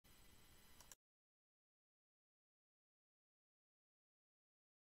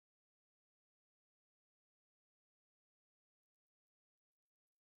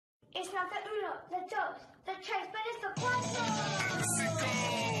It's not the uno, the dos, the tres, but it's the cuatro.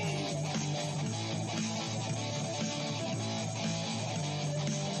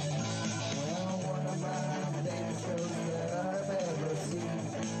 Well, one of my favorite shows that I've ever seen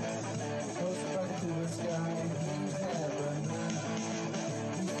goes right to the sky and he's never mean.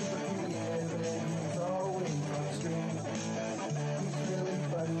 He's super creative and he's always on screen. He's really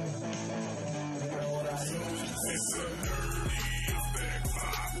funny. You know what I mean? It's a Nerdy Effect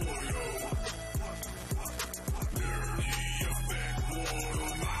 5.0. Nerdy Effect, one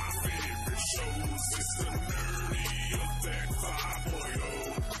of my favorite shows. It's the Nerdy Effect 5.0.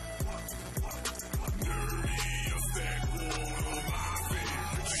 Nerdy Effect, one of my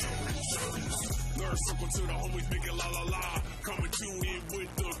favorite shows. Nerd circle to the homies, make it la la la. Coming tune in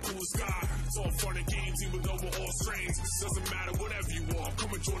with the coolest guy. It's all fun and games, even though we're all strange. Doesn't matter, whatever you want.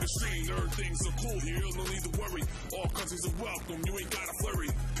 Come and join the stream. Nerd things are cool here, no need to worry. All countries are welcome, you ain't gotta flurry.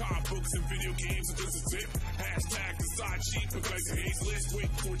 Comic books and video games are just a tip. Hashtag the side sheet because he hates list. Wait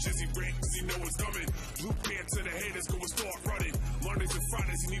for Jizzy Rank cause he know it's coming. Blue pants to the haters, go and start running. Mondays and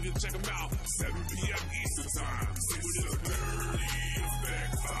Fridays, you need to check them out. 7 p.m. Eastern time. It's the Nerdy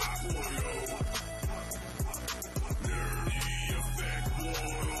Effect 5.0. Nerdy Effect,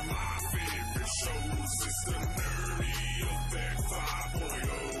 one of my favorite shows. It's the Nerdy Effect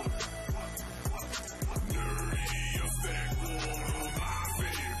 5.0. Nerdy Effect, one of my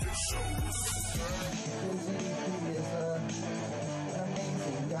favorite shows. He is an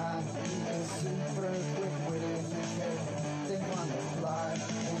amazing guy. He is super quick-witted. He can think on the fly.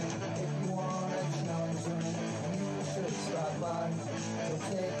 And if you want to challenge him, you should stop by. He'll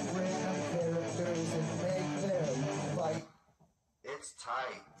take random characters and make them fight. It's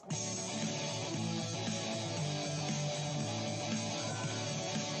tight.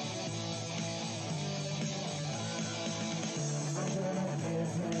 I'm gonna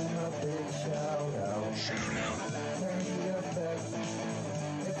give him a big shout out. Nerdy Effect,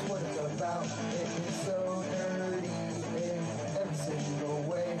 it's what it's about. It is so nerdy in every single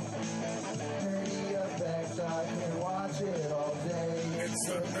way. Nerdy Effect, I can watch it all day. It's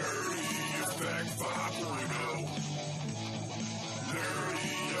the Nerdy Effect 5.0.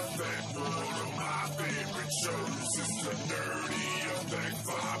 Nerdy Effect, one of my favorite shows. It's the Nerdy Effect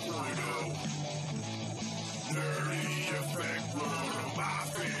 5.0. Nerdy Effect, one of my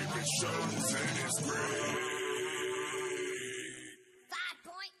favorite shows, and it's great.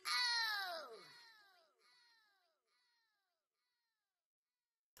 5.0.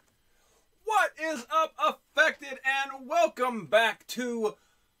 What is up, Affected, and welcome back to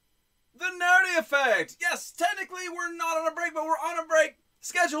the Nerdy Effect. Yes, technically we're not on a break, but we're on a break.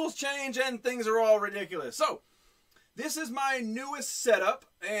 Schedules change and things are all ridiculous. So, this is my newest setup,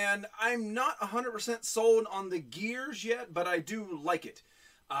 and I'm not 100% sold on the gears yet, but I do like it.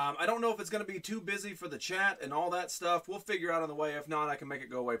 I don't know if it's going to be too busy for the chat and all that stuff. We'll figure out on the way. If not, I can make it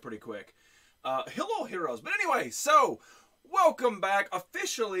go away pretty quick. Hello, heroes. But anyway, so welcome back.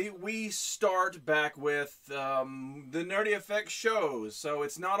 Officially, we start back with the Nerdy Effect shows. So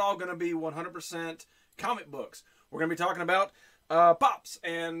it's not all going to be 100% comic books. We're going to be talking about pops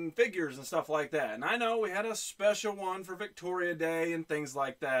and figures and stuff like that. And I know we had a special one for Victoria Day and things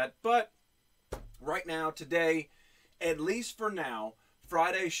like that. But right now, today, at least for now,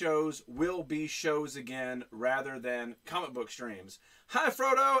 Friday shows will be shows again rather than comic book streams. Hi,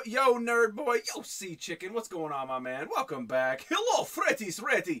 Frodo. Yo, Nerd Boy. Yo, Sea Chicken. What's going on, my man? Welcome back. Hello, Fretty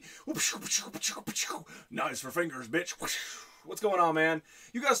Sretty. Nice for fingers, bitch. What's going on, man?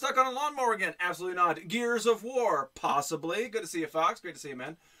 You got stuck on a lawnmower again? Absolutely not. Gears of War? Possibly. Good to see you, Fox. Great to see you,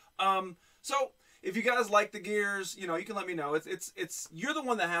 man. So, if you guys like the Gears, you know, you can let me know. It's you're the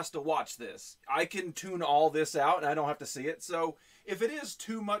one that has to watch this. I can tune all this out, and I don't have to see it. So, if it is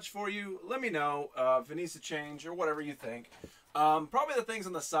too much for you, let me know if it needs to change or whatever you think. Probably the things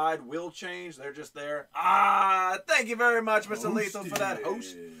on the side will change. They're just there. Thank you very much, Mr. Lethal, for that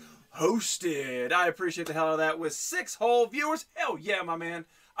hosted. I appreciate the hell out of that with 6 whole viewers. Hell yeah, my man.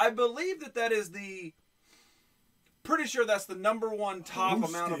 I believe that is the... Pretty sure that's the #1 top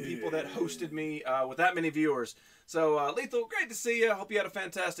amount of people that hosted me with that many viewers. So, Lethal, great to see you. Hope you had a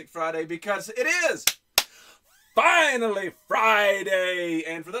fantastic Friday because it is finally Friday.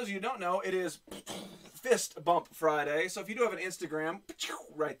 And for those of you who don't know, it is Fist Bump Friday. So if you do have an Instagram,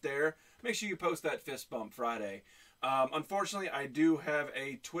 right there, make sure you post that Fist Bump Friday. Unfortunately, I do have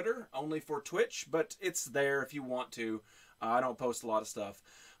a Twitter, only for Twitch, but it's there if you want to. I don't post a lot of stuff.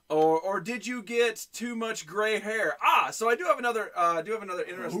 Or did you get too much gray hair? So I do have another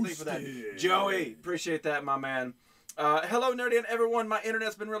interesting thing for that. Joey, appreciate that, my man. Hello, Nerdy and everyone. My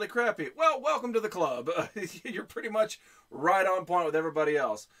internet's been really crappy. Well, welcome to the club. You're pretty much right on point with everybody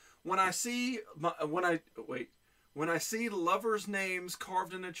else. when I see lovers' names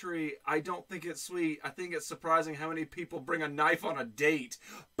carved in a tree, I don't think it's sweet. I think it's surprising how many people bring a knife on a date.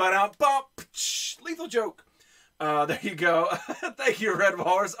 Lethal joke. There you go. Thank you, Red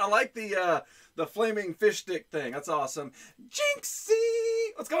Walrus. I like the flaming fish stick thing. That's awesome.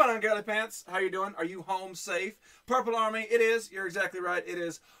 Jinxie! What's going on, Girly Pants? How you doing? Are you home safe? Purple Army, it is. You're exactly right. It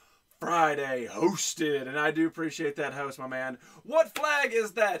is Friday hosted, and I do appreciate that host, my man. What flag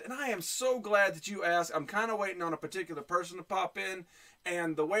is that? And I am so glad that you asked. I'm kind of waiting on a particular person to pop in,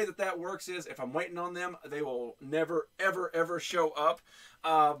 and the way that that works is if I'm waiting on them, they will never, ever, ever show up.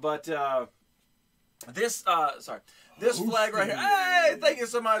 This flag right here. Hey, thank you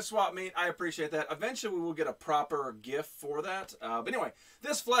so much, Swap Meet. I appreciate that. Eventually, we will get a proper GIF for that. But anyway,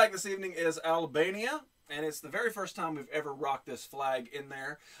 this flag this evening is Albania. And it's the very first time we've ever rocked this flag in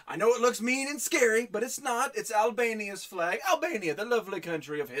there. I know it looks mean and scary, but it's not. It's Albania's flag. Albania, the lovely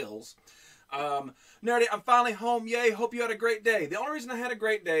country of hills. Nerdy, I'm finally home. Yay, hope you had a great day. The only reason I had a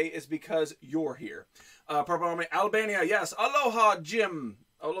great day is because you're here. Purple Army, Albania, yes. Aloha, Jim.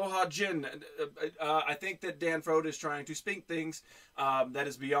 Aloha, Jin. I think that Dan Frode is trying to speak things that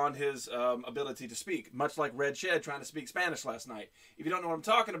is beyond his ability to speak. Much like Red Shed trying to speak Spanish last night. If you don't know what I'm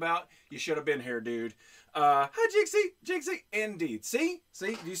talking about, you should have been here, dude. Hi, Jinxie. Jinxie, indeed. See?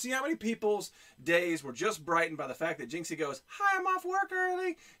 Do you see how many people's days were just brightened by the fact that Jinxie goes, hi, I'm off work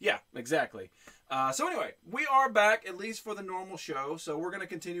early? Yeah, exactly. So anyway, we are back, at least for the normal show, so we're going to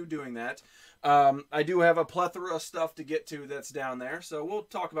continue doing that. I do have a plethora of stuff to get to that's down there, so we'll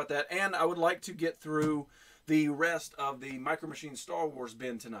talk about that. And I would like to get through the rest of the Micro Machines Star Wars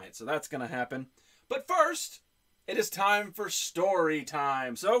bin tonight, so that's going to happen. But first, it is time for story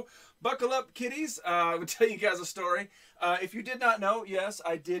time. So buckle up, kiddies. I will tell you guys a story. If you did not know, yes,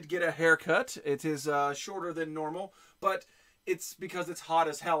 I did get a haircut. It is shorter than normal, but it's because it's hot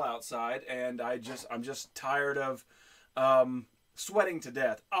as hell outside, and I'm just tired of sweating to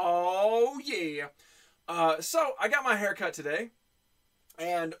death. Oh yeah. So I got my hair cut today,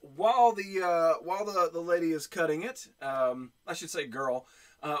 and while the lady is cutting it, I should say girl,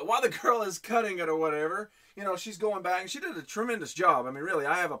 while the girl is cutting it or whatever, you know, she's going back, and she did a tremendous job. I mean, really,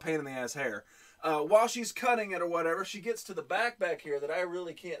 I have a pain in the ass hair. While she's cutting it or whatever, she gets to the back here that I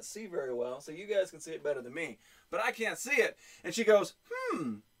really can't see very well, so you guys can see it better than me, but I can't see it. And she goes,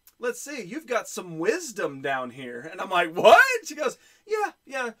 let's see, you've got some wisdom down here. And I'm like, what? She goes,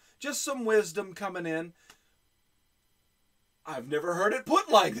 yeah, just some wisdom coming in. I've never heard it put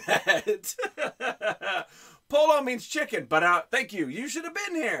like that. Polo means chicken, but thank you. You should have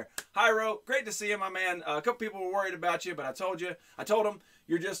been here. Hyro, great to see you, my man. A couple people were worried about you, but I told them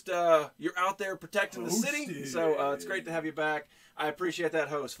you're just, you're out there protecting the city. So it's great to have you back. I appreciate that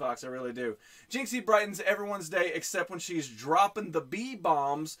host, Fox. I really do. Jinxie brightens everyone's day except when she's dropping the bee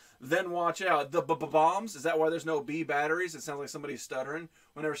bombs. Then watch out. The bombs? Is that why there's no bee batteries? It sounds like somebody's stuttering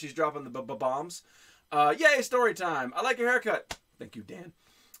whenever she's dropping the bombs. Yay, story time. I like your haircut. Thank you, Dan.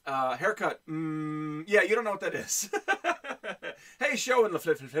 Haircut. Yeah, you don't know what that is. Hey, showing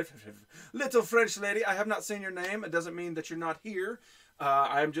the little French lady. I have not seen your name. It doesn't mean that you're not here.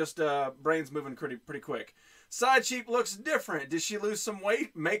 I'm just, brains moving pretty quick. Side Sheep looks different. Did she lose some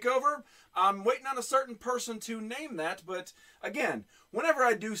weight? Makeover? I'm waiting on a certain person to name that, but again, whenever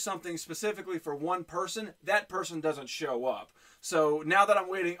I do something specifically for one person, that person doesn't show up. So now that I'm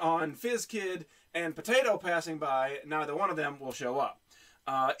waiting on Fizz Kid and Potato passing by, neither one of them will show up.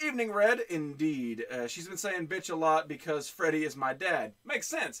 Evening Red, indeed. She's been saying bitch a lot because Freddy is my dad. Makes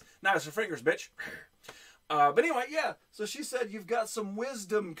sense. Nice for fingers, bitch. But anyway, yeah. So she said, you've got some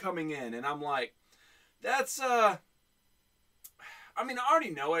wisdom coming in. And I'm like, that's, I mean, I already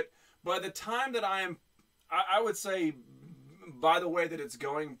know it. By the time that I would say, by the way that it's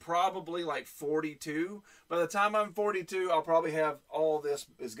going, probably like 42. By the time I'm 42, I'll probably have all this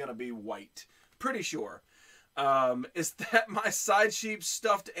is going to be white. Pretty sure. Is that my Side Sheep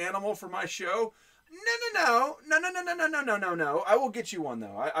stuffed animal for my show? No. I will get you one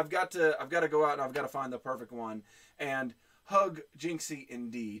though. I've got to go out and I've got to find the perfect one and hug Jinxie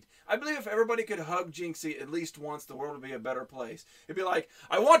indeed. I believe if everybody could hug Jinxie at least once, the world would be a better place. It'd be like,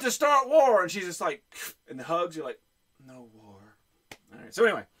 I want to start war, and she's just like, and the hugs, you're like, no war. All right. So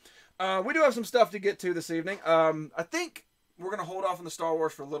anyway, we do have some stuff to get to this evening. I think we're gonna hold off on the Star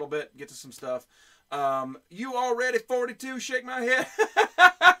Wars for a little bit, get to some stuff. You already 42? Shake my head.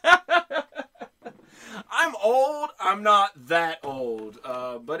 I'm old. I'm not that old,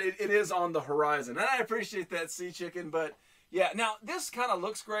 but it is on the horizon, and I appreciate that, Sea Chicken. But yeah, now this kind of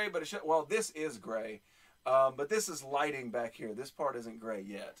looks gray, but well, this is gray. But this is lighting back here. This part isn't gray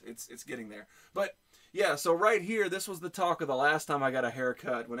yet. It's getting there. But yeah, so right here, this was the talk of the last time I got a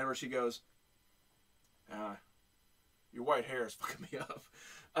haircut. Whenever she goes, your white hair is fucking me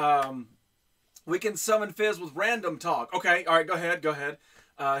up. We can summon Fizz with random talk. Okay, all right, go ahead.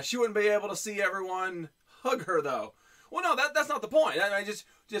 She wouldn't be able to see everyone hug her though. Well, no, that's not the point. I just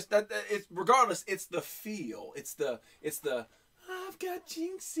it's regardless. It's the feel. It's the I've got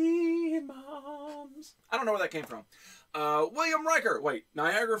Jinxie in my arms. I don't know where that came from. William Riker. Wait,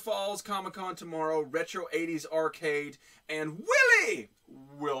 Niagara Falls Comic Con tomorrow. Retro 80s arcade and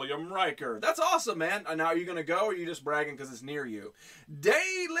William Riker. That's awesome, man. Now, are you going to go or are you just bragging because it's near you?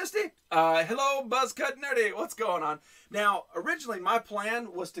 Day Listy. Hello, Buzzcut Nerdy. What's going on? Now, originally my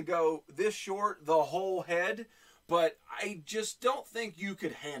plan was to go this short, the whole head, but I just don't think you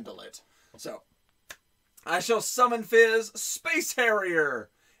could handle it. So, I shall summon Fizz Space Harrier.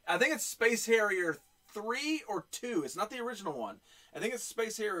 I think it's Space Harrier 3 or 2. It's not the original one. I think it's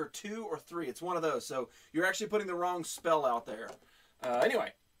Space Harrier 2 or 3. It's one of those. So, you're actually putting the wrong spell out there.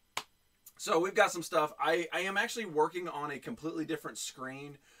 Anyway, so we've got some stuff. I am actually working on a completely different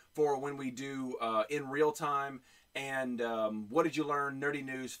screen for when we do in real time and what did you learn, nerdy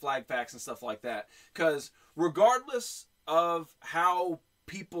news, flag facts, and stuff like that. Because regardless of how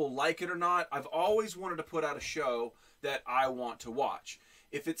people like it or not, I've always wanted to put out a show that I want to watch.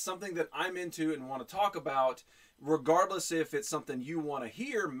 If it's something that I'm into and want to talk about, regardless if it's something you want to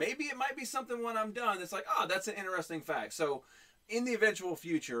hear, maybe it might be something when I'm done that's like, oh, that's an interesting fact. So in the eventual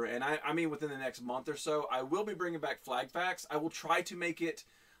future, and I mean within the next month or so, I will be bringing back flag facts. I will try to make it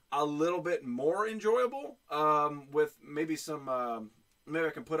a little bit more enjoyable with maybe some, maybe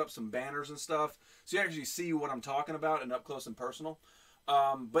I can put up some banners and stuff so you actually see what I'm talking about and up close and personal.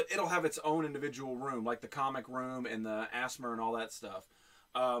 But it'll have its own individual room, like the comic room and the ASMR and all that stuff.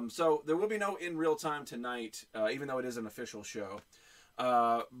 So there will be no in real time tonight, even though it is an official show.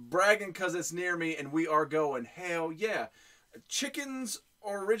 Bragging because it's near me and we are going. Hell yeah. Chickens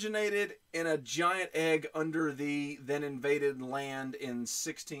originated in a giant egg under the then invaded land in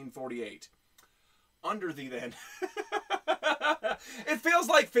 1648. Under the then. It feels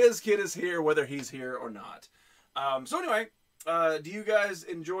like Fizz Kid is here whether he's here or not. So anyway, do you guys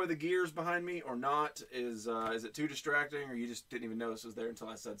enjoy the gears behind me or not? Is it too distracting or you just didn't even notice it was there until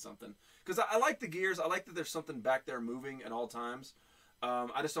I said something? Because I like the gears. I like that there's something back there moving at all times.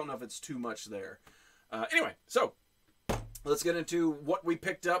 I just don't know if it's too much there. Anyway, so let's get into what we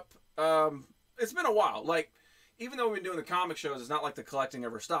picked up. It's been a while. Like, even though we've been doing the comic shows, it's not like the collecting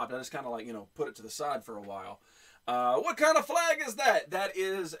ever stopped. I just kind of like, put it to the side for a while. What kind of flag is that? That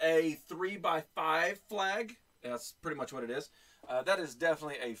is a 3x5 flag. That's pretty much what it is. That is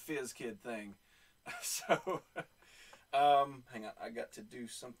definitely a Fizz Kid thing. So, hang on. I got to do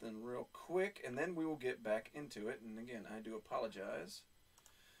something real quick, and then we will get back into it. And again, I do apologize.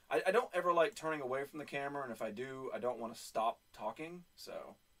 I don't ever like turning away from the camera, and if I do, I don't want to stop talking.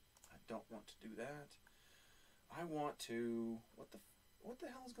 So, I don't want to do that. I want to... What the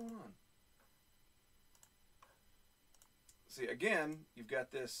hell is going on? See, again, you've got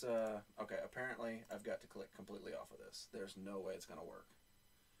this... okay, apparently I've got to click completely off of this. There's no way it's going to work.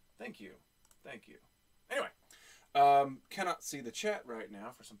 Thank you. Thank you. Anyway, cannot see the chat right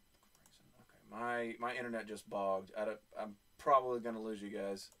now for some reason. Okay, my internet just bogged. I'm probably going to lose you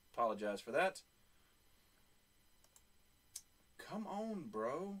guys. Apologize for that. Come on,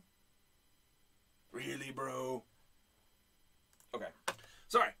 bro. Really, bro? Okay.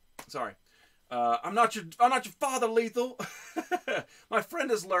 Sorry. I'm not your father, Lethal. My friend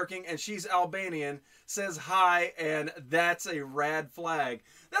is lurking, and she's Albanian. Says hi, and that's a rad flag.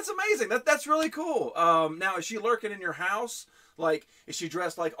 That's amazing. That's really cool. Now, is she lurking in your house? Like, is she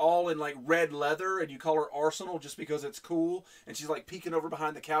dressed like all in like red leather, and you call her Arsenal just because it's cool? And she's like peeking over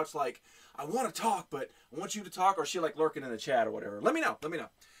behind the couch, like, I want to talk, but I want you to talk. Or is she like lurking in the chat or whatever? Let me know.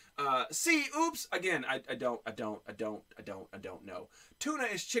 See, oops. Again, I don't know. Tuna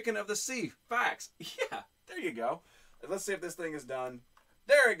is chicken of the sea. Facts. Yeah, there you go. Let's see if this thing is done.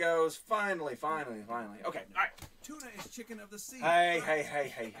 There it goes. Finally. Okay, all right. Tuna is chicken of the sea. Hey.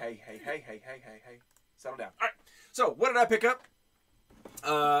 Settle down. All right. So, what did I pick up?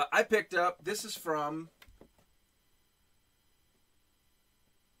 I picked up, this is from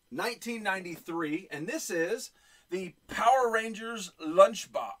 1993, and this is the Power Rangers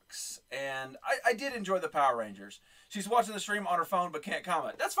Lunchbox. And I did enjoy the Power Rangers. She's watching the stream on her phone but can't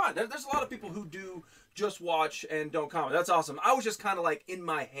comment. That's fine. There's a lot of people who do just watch and don't comment. That's awesome. I was just kind of like in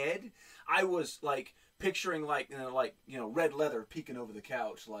my head, I was like picturing like red leather peeking over the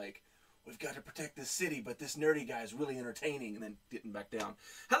couch, like, we've got to protect this city, but this nerdy guy is really entertaining, and then getting back down.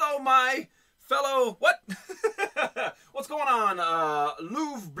 Hello, my fellow, what? What's going on,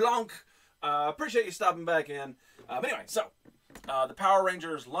 Louvre Blanc? Appreciate you stopping back in. But anyway, so the Power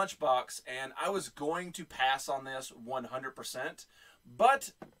Rangers lunchbox, and I was going to pass on this 100%,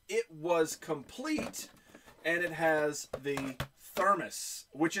 but it was complete, and it has the thermos,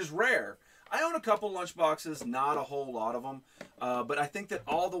 which is rare. I own a couple lunchboxes, not a whole lot of them, but I think that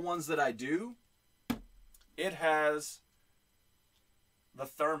all the ones that I do, it has the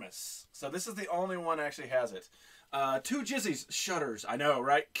thermos. So this is the only one that actually has it. 2 Jizzies shutters. I know,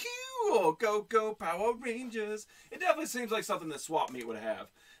 right? Cool. Go, go, Power Rangers. It definitely seems like something that Swap Meet would have.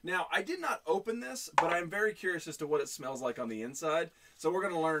 Now, I did not open this, but I'm very curious as to what it smells like on the inside. So we're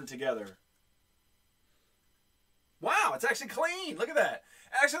going to learn together. Wow, it's actually clean. Look at that.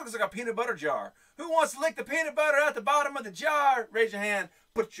 Actually looks like a peanut butter jar. Who wants to lick the peanut butter at the bottom of the jar? Raise your hand.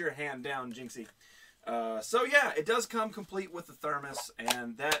 Put your hand down, Jinxie. So yeah, it does come complete with the thermos,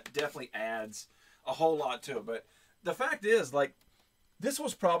 and that definitely adds a whole lot to it. But the fact is, like, this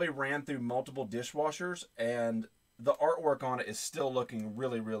was probably ran through multiple dishwashers, and the artwork on it is still looking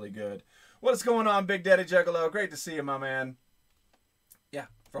really, really good. What's going on, Big Daddy Juggalo? Great to see you, my man. Yeah,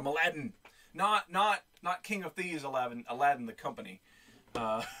 from Aladdin. Not King of Thieves Aladdin the company.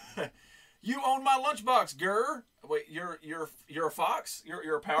 You own my lunchbox, Grr. Wait, you're a fox?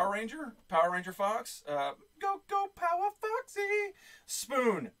 You're a Power Ranger? Power Ranger Fox? Go Power Foxy!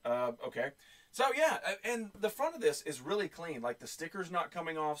 Spoon. Okay. So yeah, and the front of this is really clean. Like, the sticker's not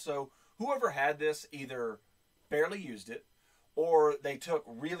coming off, so whoever had this either barely used it, or they took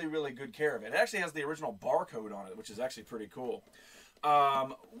really, really good care of it. It actually has the original barcode on it, which is actually pretty cool.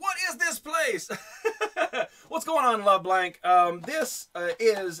 What is this place? What's going on, Love Blank? This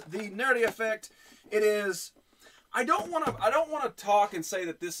is the Nerdy Effect. It is. I don't want to talk and say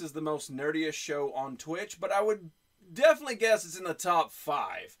that this is the most nerdiest show on Twitch, but I would definitely guess it's in the top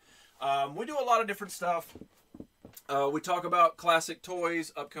 5. We do a lot of different stuff. We talk about classic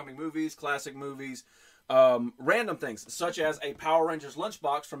toys, upcoming movies, classic movies, random things, such as a Power Rangers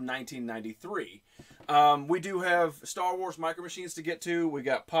lunchbox from 1993. We do have Star Wars Micro Machines to get to. We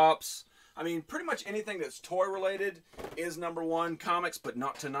got Pops. I mean, pretty much anything that's toy related is #1. Comics, but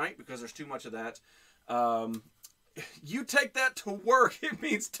not tonight because there's too much of that. You take that to work. It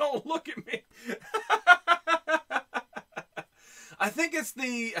means don't look at me. I think it's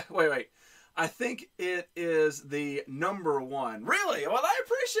the... Wait. I think it is the #1. Really? Well, I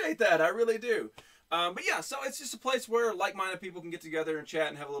appreciate that. I really do. But yeah, so it's just a place where like-minded people can get together and chat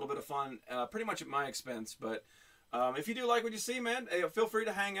and have a little bit of fun, pretty much at my expense. But if you do like what you see, man, feel free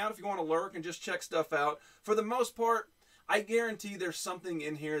to hang out if you want to lurk and just check stuff out. For the most part, I guarantee there's something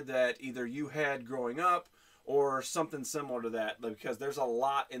in here that either you had growing up or something similar to that, because there's a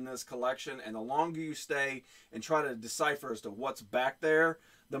lot in this collection, and the longer you stay and try to decipher as to what's back there,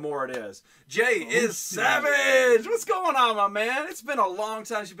 the more it is. Jay is savage! What's going on, my man? It's been a long time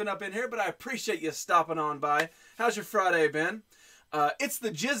since you've been up in here, but I appreciate you stopping on by. How's your Friday been? It's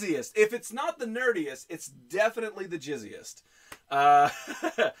the jizziest. If it's not the nerdiest, it's definitely the jizziest. I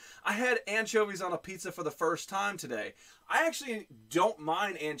had anchovies on a pizza for the first time today. I actually don't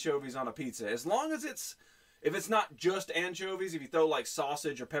mind anchovies on a pizza, as long as it's... If it's not just anchovies, if you throw like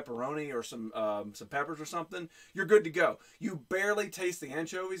sausage or pepperoni or some peppers or something, you're good to go. You barely taste the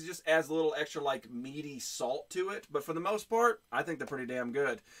anchovies. It just adds a little extra like meaty salt to it. But for the most part, I think they're pretty damn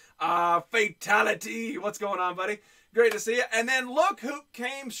good. Fatality. What's going on, buddy? Great to see you. And then look who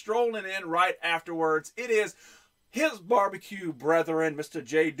came strolling in right afterwards. It is his barbecue brethren, Mr.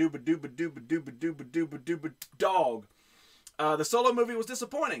 J Dooba Dooba Dooba Dooba Dooba Dooba Dooba Dog. The Solo movie was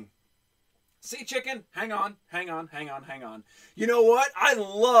disappointing. See, chicken, hang on. You know what? I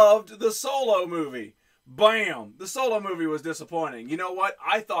loved the Solo movie. Bam! The Solo movie was disappointing. You know what?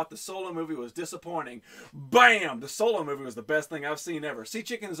 I thought the Solo movie was disappointing. Bam! The Solo movie was the best thing I've seen ever. Sea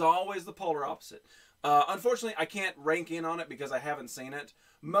Chicken is always the polar opposite. Unfortunately, I can't rank in on it because I haven't seen it.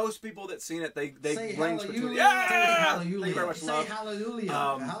 Most people that seen it, they range between... Yeah! Thank you very much, love.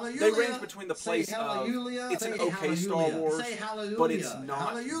 Hallelujah. They range between the place of... It's an okay Star Wars, but it's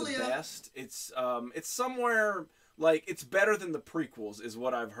not the best. It's somewhere... Like, it's better than the prequels, is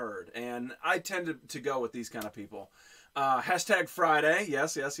what I've heard. And I tend to go with these kind of people. Hashtag Friday.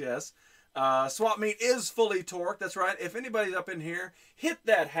 Yes. Swap Meet is fully torqued. That's right. If anybody's up in here, hit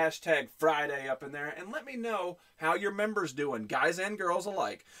that hashtag Friday up in there and let me know how your members doing, guys and girls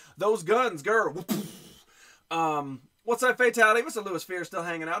alike. Those guns, girl. What's that fatality? Mr. Lewis Fear still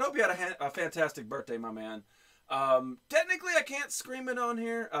hanging out. Hope you had a fantastic birthday, my man. Technically, I can't scream it on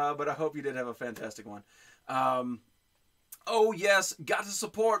here, but I hope you did have a fantastic one. Oh, yes. Got to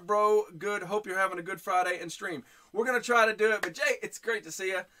support, bro. Good. Hope you're having a good Friday and stream. We're going to try to do it. But, Jay, it's great to see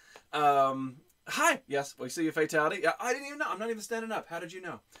you. Hi. Yes, we see you, Fatality. Yeah, I didn't even know. I'm not even standing up. How did you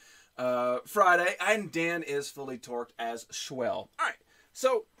know? Friday, and Dan is fully torqued as Schwell. All right.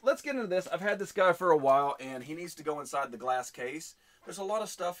 So let's get into this. I've had this guy for a while, and he needs to go inside the glass case. There's a lot of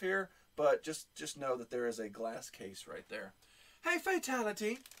stuff here, but just know that there is a glass case right there. Hey,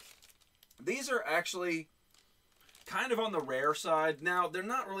 Fatality. These are actually kind of on the rare side. Now, they're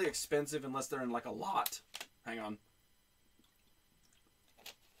not really expensive unless they're in like a lot. Hang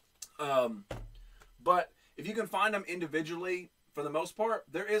on. But if you can find them individually, for the most part,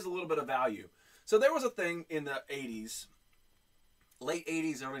 there is a little bit of value. So there was a thing in the 80s, late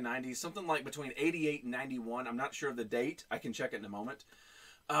 80s, early 90s, something like between 88 and 91. I'm not sure of the date. I can check it in a moment.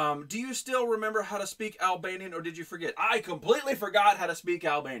 Do you still remember how to speak Albanian, or did you forget? I completely forgot how to speak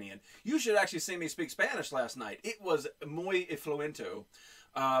Albanian. You should actually see me speak Spanish last night. It was muy fluento.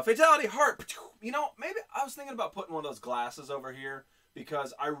 Fatality heart. You know, maybe I was thinking about putting one of those glasses over here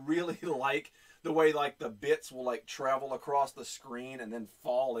because I really like the way like the bits will like travel across the screen and then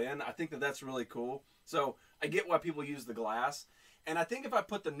fall in. I think that that's really cool. So I get why people use the glass. And I think if I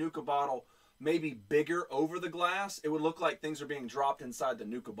put the Nuka bottle maybe bigger over the glass, it would look like things are being dropped inside the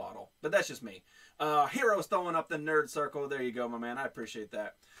Nuka bottle. But that's just me. Hero's throwing up the nerd circle. There you go, my man. I appreciate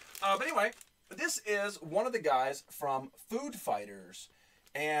that. But anyway, this is one of the guys from Food Fighters.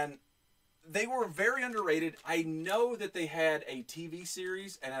 And they were very underrated. I know that they had a TV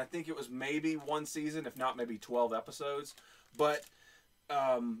series, and I think it was maybe one season, if not maybe 12 episodes. But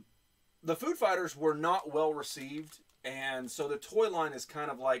the Food Fighters were not well received. And so the toy line is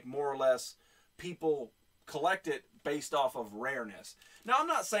kind of like more or less people collect it based off of rareness. Now, I'm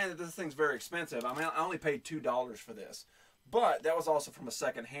not saying that this thing's very expensive. I mean, I only paid $2 for this. But that was also from a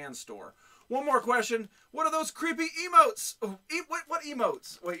second-hand store. One more question. What are those creepy emotes? Oh, what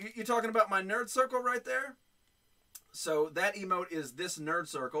emotes? Wait, you talking about my nerd circle right there? So that emote is this nerd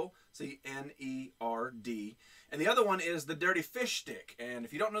circle. See, N-E-R-D. And the other one is the dirty fish stick. And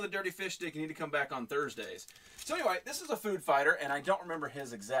if you don't know the dirty fish stick, you need to come back on Thursdays. So anyway, this is a Food Fighter, and I don't remember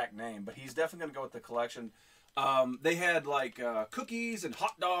his exact name, but he's definitely going to go with the collection. They had like cookies and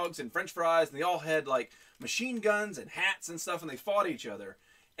hot dogs and French fries, and they all had like machine guns and hats and stuff, and they fought each other.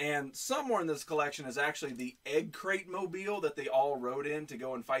 And somewhere in this collection is actually the egg crate mobile that they all rode in to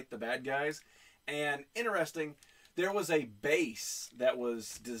go and fight the bad guys. And interesting, there was a base that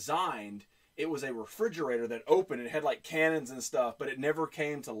was designed. It was a refrigerator that opened. It had like cannons and stuff, but it never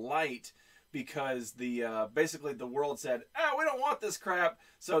came to light because the basically the world said, "Oh, we don't want this crap."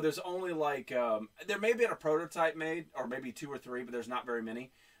 So there's only like there may have been a prototype made, or maybe 2 or 3, but there's not very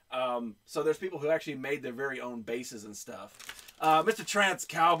many. So there's people who actually made their very own bases and stuff. Mr. Trance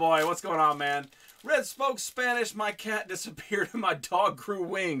Cowboy, what's going on, man? Red spoke Spanish. My cat disappeared and my dog grew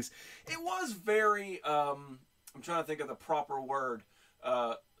wings. It was very I'm trying to think of the proper word.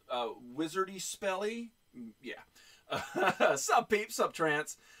 Wizardy spelly? Yeah. Sup, peeps? Sup,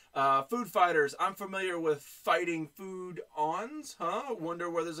 Trance? Food Fighters. I'm familiar with fighting food ons. Huh? Wonder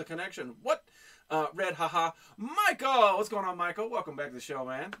where there's a connection. What? Red, haha. Michael! What's going on, Michael? Welcome back to the show,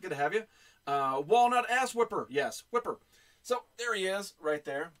 man. Good to have you. Walnut Ass Whipper. Yes, Whipper. So, there he is, right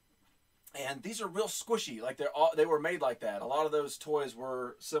there. And these are real squishy. Like, they were made like that. A lot of those toys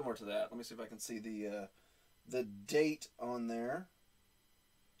were similar to that. Let me see if I can see the date on there.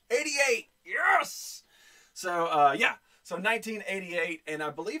 88! Yes! So, yeah. So, 1988, and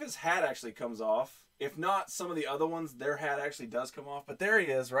I believe his hat actually comes off. If not, some of the other ones, their hat actually does come off. But there he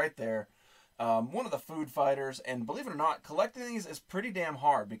is, right there. One of the Food Fighters, and believe it or not, collecting these is pretty damn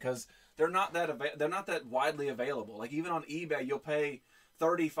hard because they're not that widely available. Like, even on eBay, you'll pay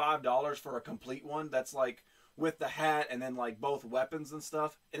 $35 for a complete one. That's like with the hat and then like both weapons and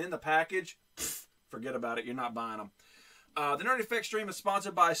stuff. And in the package, forget about it. You're not buying them. The Nerd Effect stream is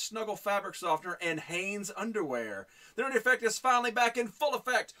sponsored by Snuggle Fabric Softener and Hanes Underwear. The Nerd Effect is finally back in full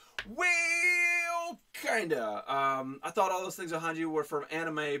effect. Well, kinda. I thought all those things behind you were from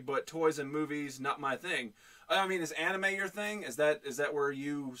anime, but toys and movies, not my thing. I mean, is anime your thing? Is that where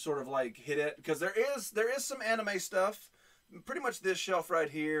you sort of like hit it? Because there is some anime stuff. Pretty much this shelf right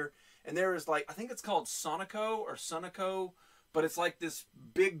here. And there is like, I think it's called Sonico, but it's like this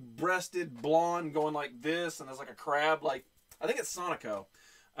big-breasted blonde going like this, and there's like a crab. Like, I think it's Sonico.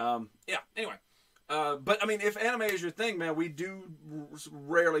 Yeah, anyway. But, I mean, if anime is your thing, man, we do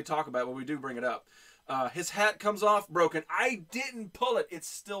rarely talk about it, but we do bring it up. His hat comes off broken. I didn't pull it. It's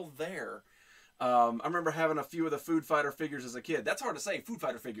still there. I remember having a few of the Food Fighter figures as a kid. That's hard to say, Food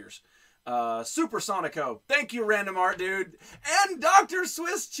Fighter figures. Super Sonico. Thank you, Random Art Dude. And Dr.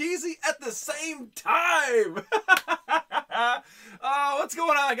 Swiss Cheesy at the same time. What's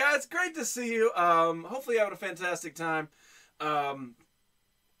going on, guys? Great to see you. Hopefully you having a fantastic time.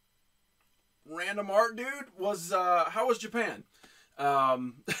 Random art dude was, how was Japan?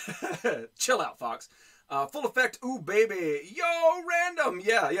 Chill out, Fox. Full Effect, ooh baby, yo, Random,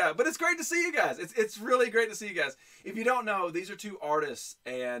 yeah, but it's great to see you guys. It's really great to see you guys. If you don't know, these are two artists,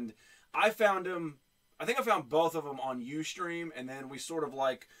 and I found them, I think I found both of them on Ustream, and then we sort of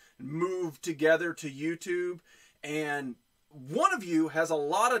like moved together to YouTube, and one of you has a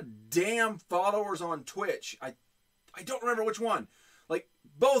lot of damn followers on Twitch. I don't remember which one. Like,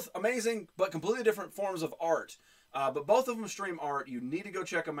 both amazing, but completely different forms of art. But both of them stream art. You need to go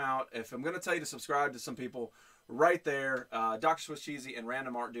check them out. If I'm going to tell you to subscribe to some people, right there, Dr. Swiss Cheesy and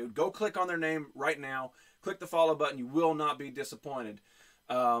Random Art Dude. Go click on their name right now. Click the follow button. You will not be disappointed.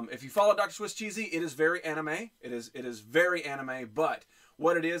 If you follow Dr. Swiss Cheesy, it is very anime. It is very anime, but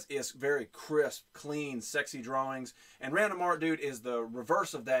what it is very crisp, clean, sexy drawings. And Random Art Dude is the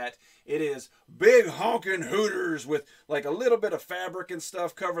reverse of that. It is big honking hooters with like a little bit of fabric and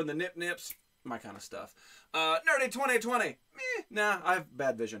stuff covering the nip-nips. My kind of stuff. Nerdy 2020. Nah, I have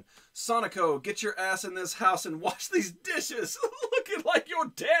bad vision. Sonico, get your ass in this house and wash these dishes. Looking like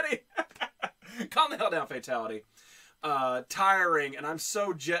your daddy. Calm the hell down, Fatality. Tiring, and I'm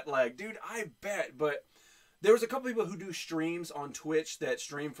so jet lagged. Dude, I bet, but there was a couple people who do streams on Twitch that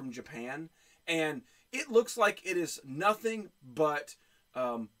stream from Japan, and it looks like it is nothing but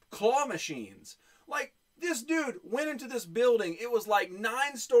claw machines. Like, this dude went into this building. It was like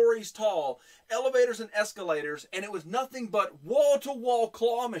 9 stories tall, elevators and escalators, and it was nothing but wall-to-wall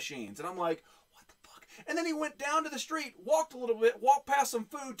claw machines. And I'm like, what the fuck? And then he went down to the street, walked a little bit, walked past some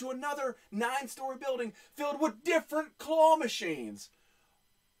food to another 9-story building filled with different claw machines.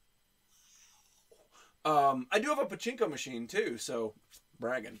 I do have a pachinko machine too, so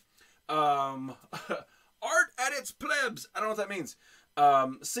bragging. Art at its plebs. I don't know what that means.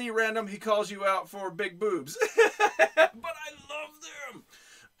 See, Random, he calls you out for big boobs. But I love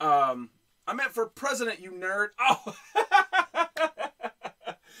them. I meant for president, you nerd. Oh.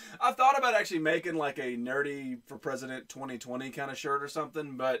 I've thought about actually making like a nerdy for president 2020 kind of shirt or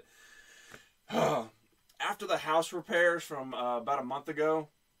something, but after the house repairs from about a month ago,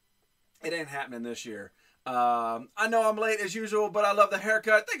 it ain't happening this year. I know I'm late as usual, but I love the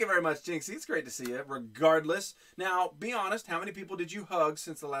haircut. Thank you very much, Jinxie. It's great to see you, regardless. Now, be honest, how many people did you hug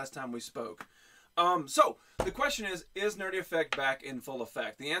since the last time we spoke? So, the question is Nerdy Effect back in full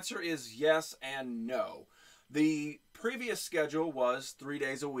effect? The answer is yes and no. The previous schedule was 3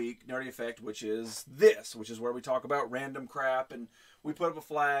 days a week, Nerdy Effect, which is where we talk about random crap, and we put up a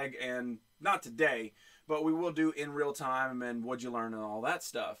flag, and not today, but we will do in real time, and what'd you learn, and all that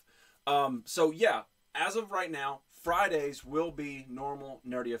stuff. So, yeah. As of right now, Fridays will be normal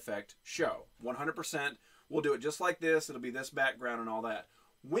Nerdy Effect show. 100%. We'll do it just like this. It'll be this background and all that.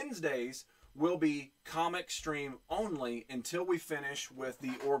 Wednesdays will be comic stream only until we finish with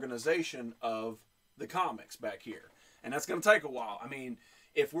the organization of the comics back here. And that's going to take a while. I mean,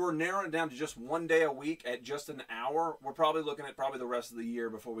 if we're narrowing it down to just 1 day a week at just an hour, we're probably looking at the rest of the year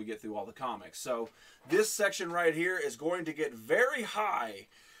before we get through all the comics. So this section right here is going to get very high.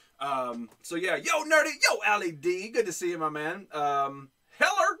 So yeah, yo Nerdy, yo Ali D, good to see you, my man. Heller,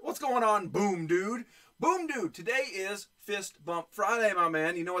 what's going on, Boom Dude? Boom Dude, today is Fist Bump Friday, my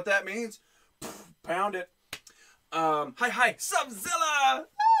man. You know what that means? Pound it. Hi, Subzilla. I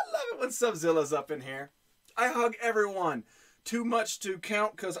love it when Subzilla's up in here. I hug everyone. Too much to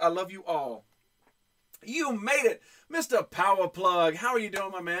count because I love you all. You made it, Mr. Power Plug. How are you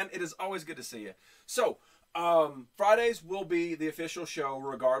doing, my man? It is always good to see you. So, Fridays will be the official show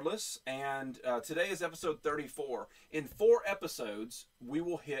regardless, and today is episode 34. In 4 episodes, we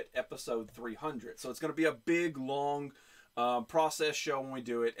will hit episode 300. So it's going to be a big, long process show when we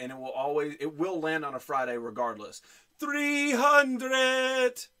do it, and it will land on a Friday regardless.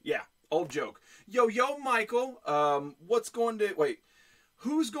 300! Yeah, old joke. Yo, Michael,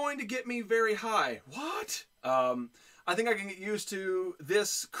 who's going to get me very high? What? I think I can get used to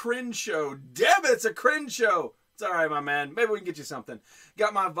this cringe show. Damn it, it's a cringe show. It's all right, my man. Maybe we can get you something.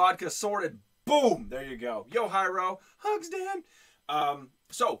 Got my vodka sorted. Boom. There you go. Yo, Hyro. Hugs, Dan.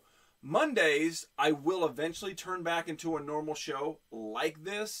 So, Mondays, I will eventually turn back into a normal show like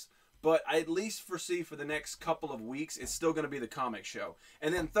this. But I at least foresee for the next couple of weeks, it's still going to be the comic show.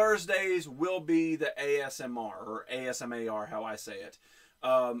 And then Thursdays will be the ASMR, or ASMAR, how I say it.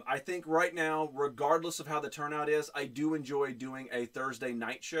 I think right now, regardless of how the turnout is, I do enjoy doing a Thursday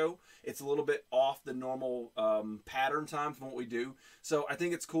night show. It's a little bit off the normal pattern time from what we do. So I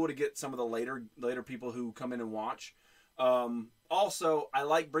think it's cool to get some of the later people who come in and watch. Also, I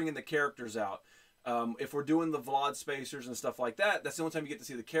like bringing the characters out. If we're doing the VOD spacers and stuff like that, that's the only time you get to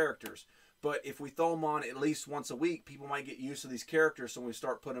see the characters. But if we throw them on at least once a week, people might get used to these characters. So when we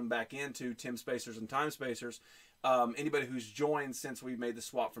start putting them back into Tim Spacers and Time Spacers, anybody who's joined since we made the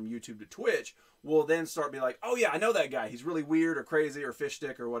swap from YouTube to Twitch will then start be like, oh yeah, I know that guy. He's really weird or crazy or fish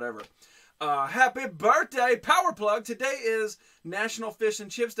stick or whatever. Happy birthday, Power Plug. Today is National Fish and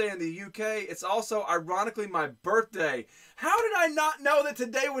Chips Day in the UK. It's also, ironically, my birthday. How did I not know that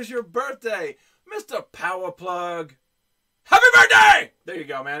today was your birthday? Mr. Power Plug. Happy birthday! There you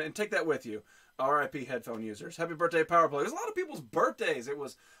go, man. And take that with you. RIP headphone users. Happy birthday, Power Plug. There's a lot of people's birthdays. It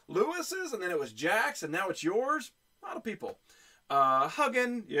was Lewis's, and then it was Jack's, and now it's yours. A lot of people.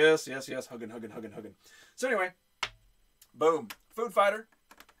 Hugging. Yes. Hugging. So anyway, boom. Food fighter.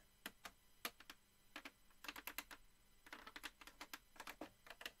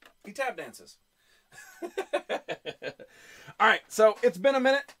 He tap dances. All right, so it's been a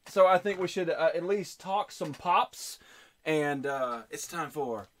minute, so I think we should at least talk some pops, and it's time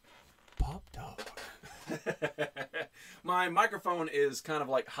for Pop Talk. My microphone is kind of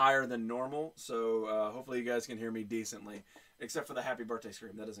like higher than normal, so hopefully you guys can hear me decently, except for the happy birthday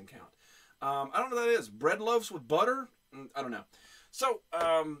scream. That doesn't count. I don't know what that is. Bread loaves with butter? I don't know. So,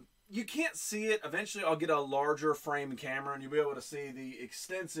 you can't see it. Eventually, I'll get a larger frame camera, and you'll be able to see the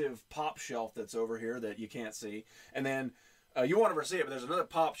extensive pop shelf that's over here that you can't see. And then you won't ever see it, but there's another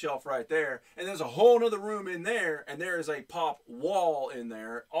pop shelf right there. And there's a whole other room in there, and there is a pop wall in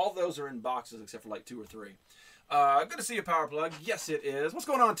there. All those are in boxes except for like 2 or 3. Good to see you, Power Plug. Yes, it is. What's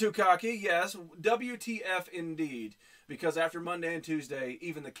going on, Too Cocky? Yes, WTF indeed. Because after Monday and Tuesday,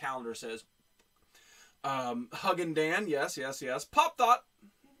 even the calendar says, Huggin' Dan, yes. Pop Thought,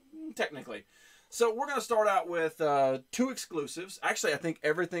 technically. So we're going to start out with 2 exclusives. Actually, I think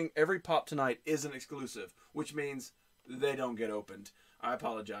every pop tonight is an exclusive, which means they don't get opened. I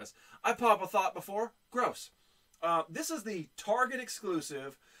apologize. I pop a thought before. Gross. This is the Target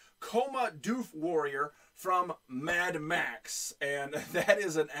exclusive Coma Doof Warrior from Mad Max, and that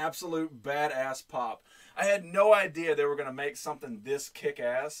is an absolute badass pop. I had no idea they were going to make something this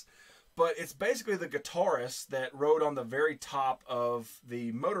kick-ass, but it's basically the guitarist that rode on the very top of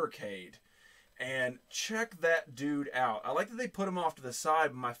the motorcade. And check that dude out. I like that they put him off to the side,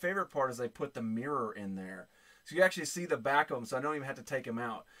 but my favorite part is they put the mirror in there. So you actually see the back of him, so I don't even have to take him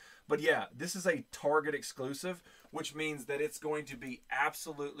out. But yeah, this is a Target exclusive, which means that it's going to be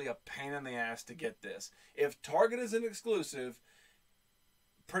absolutely a pain in the ass to get this. If Target is an exclusive,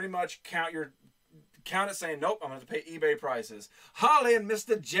 pretty much count it saying, nope, I'm going to pay eBay prices. Holly and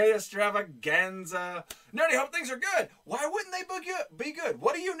Mr. J Extravaganza. Nerdy Hope, things are good. Why wouldn't they be good?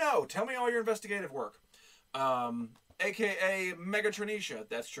 What do you know? Tell me all your investigative work. AKA Megatronisha.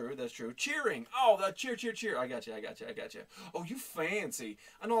 That's true. Cheering. Oh, the cheer. I got you. Oh, you fancy.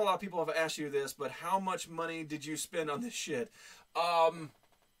 I know a lot of people have asked you this, but how much money did you spend on this shit?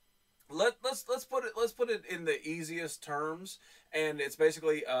 Let's put it in the easiest terms, and it's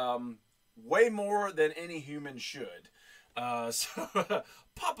basically way more than any human should. So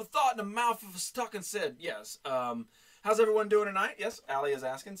pop a thought in the mouth of a stuck and said, yes. How's everyone doing tonight? Yes, Allie is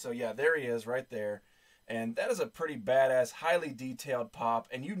asking. So yeah, there he is right there. And that is a pretty badass, highly detailed pop.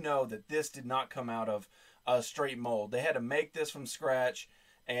 And you know that this did not come out of a straight mold. They had to make this from scratch.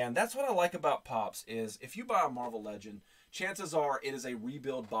 And that's what I like about pops is if you buy a Marvel Legend, chances are it is a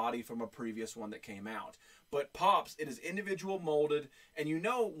rebuild body from a previous one that came out. But pops, it is individual molded. And you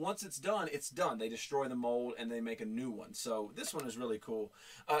know once it's done, it's done. They destroy the mold and they make a new one. So this one is really cool.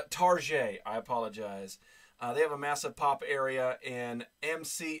 Target, I apologize. They have a massive pop area in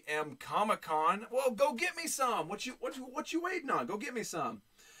MCM Comic Con. Well, go get me some. What you waiting on? Go get me some.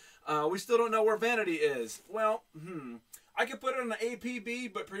 We still don't know where Vanity is. Well, I could put it on an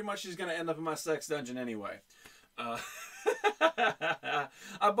APB, but pretty much she's gonna end up in my sex dungeon anyway. I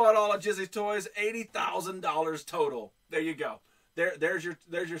bought all of Jizzy's toys, $80,000 total. There you go. There's your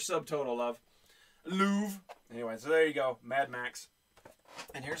subtotal, love. Louvre. Anyway, so there you go, Mad Max.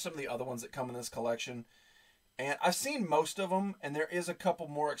 And here's some of the other ones that come in this collection. And I've seen most of them, and there is a couple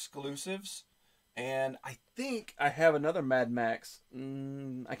more exclusives. And I think I have another Mad Max.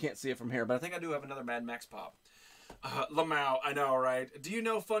 I can't see it from here, but I think I do have another Mad Max pop. Lamau, I know, right? Do you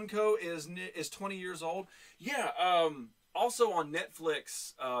know Funko is 20 years old? Yeah, also on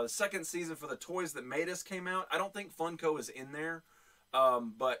Netflix, the second season for the Toys That Made Us came out. I don't think Funko is in there,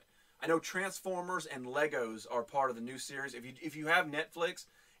 but I know Transformers and Legos are part of the new series. If you have Netflix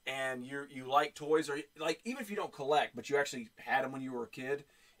and you like toys, or like even if you don't collect, but you actually had them when you were a kid,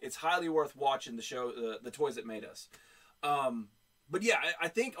 it's highly worth watching the show, the Toys That Made Us. But yeah, I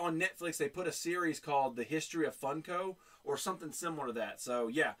think on Netflix they put a series called The History of Funko or something similar to that. So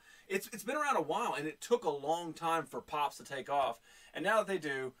yeah, it's been around a while, and it took a long time for pops to take off. And now that they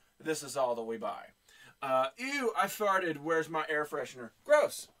do, this is all that we buy. Ew, I farted. Where's my air freshener?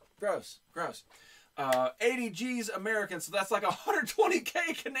 Gross. Gross. Gross. 80 G's American, so that's like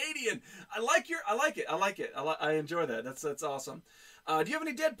 120K Canadian. I like it. I enjoy that. That's awesome. Do you have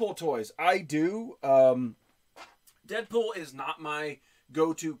any Deadpool toys? I do. Deadpool is not my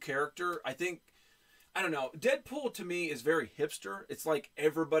go-to character. I don't know. Deadpool to me is very hipster. It's like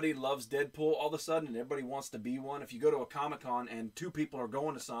everybody loves Deadpool all of a sudden and everybody wants to be one. If you go to a Comic-Con and 2 people are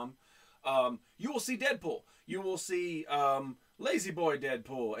going to some, you will see Deadpool. You will see Lazy Boy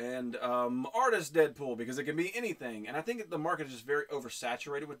Deadpool and Artist Deadpool, because it can be anything. And I think the market is just very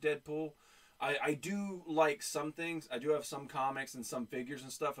oversaturated with Deadpool. I do like some things. I do have some comics and some figures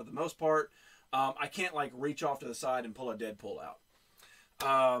and stuff. For the most part, I can't like reach off to the side and pull a Deadpool out.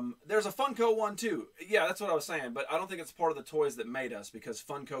 There's a Funko one too. Yeah, that's what I was saying. But I don't think it's part of the toys that made us, because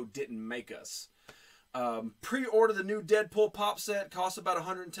Funko didn't make us. Pre-order the new Deadpool pop set. Costs about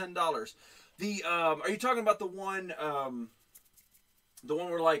 $110. Are you talking about the one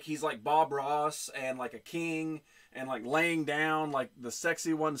where like he's like Bob Ross and like a king and like laying down, like the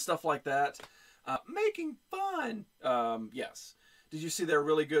sexy one, stuff like that? Making fun. Yes. Did you see their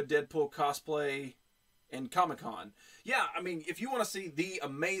really good Deadpool cosplay in Comic-Con? Yeah, I mean, if you want to see the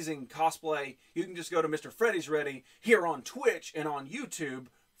amazing cosplay, you can just go to Mr. Freddy's Ready here on Twitch and on YouTube.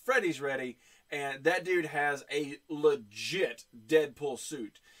 Freddy's Ready, and that dude has a legit Deadpool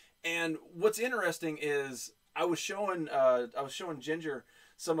suit. And what's interesting is I was showing Ginger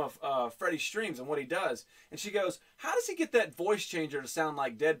some of Freddy's streams and what he does, and she goes, "How does he get that voice changer to sound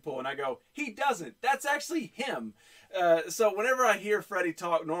like Deadpool?" And I go, "He doesn't. That's actually him." So whenever I hear Freddy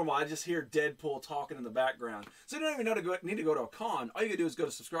talk normal, I just hear Deadpool talking in the background. So you don't even need to go to a con. All you gotta do is go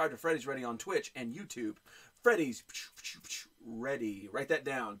to subscribe to Freddy's Ready on Twitch and YouTube. Freddy's Ready. Write that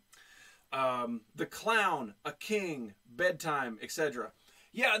down. The Clown, a King, Bedtime, etc.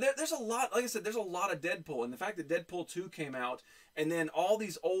 Yeah, there's a lot, like I said, there's a lot of Deadpool. And the fact that Deadpool 2 came out, and then all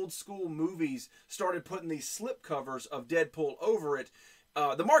these old school movies started putting these slip covers of Deadpool over it.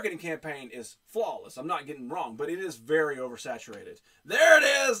 The marketing campaign is flawless. I'm not getting wrong, but it is very oversaturated. There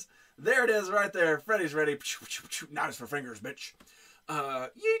it is! There it is right there. Freddy's Ready. Not just for fingers, bitch.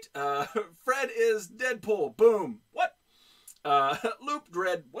 Yeet. Fred is Deadpool. Boom. What? Loop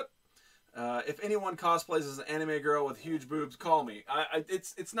Dread. What? If anyone cosplays as an anime girl with huge boobs, call me.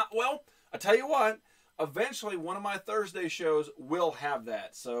 It's not, well, I tell you what, eventually one of my Thursday shows will have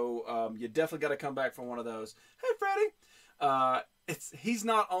that. So, you definitely got to come back for one of those. Hey, Freddy. He's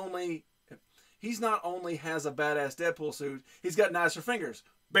not only has a badass Deadpool suit, he's got nicer fingers.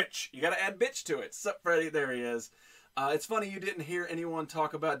 Bitch. You got to add bitch to it. Sup, Freddy? There he is. It's funny you didn't hear anyone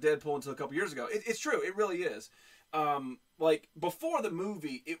talk about Deadpool until a couple years ago. It's true. It really is. Like before the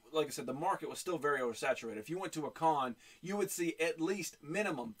movie, like I said, the market was still very oversaturated. If you went to a con, you would see at least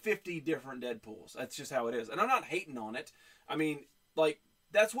minimum 50 different Deadpools. That's just how it is. And I'm not hating on it. I mean, like,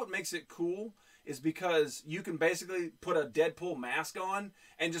 that's what makes it cool, is because you can basically put a Deadpool mask on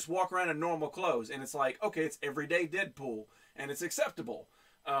and just walk around in normal clothes. And it's like, okay, it's everyday Deadpool and it's acceptable.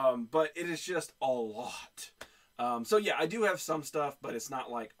 But it is just a lot. So yeah, I do have some stuff, but it's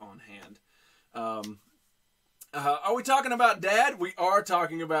not like on hand. Are we talking about Dad? We are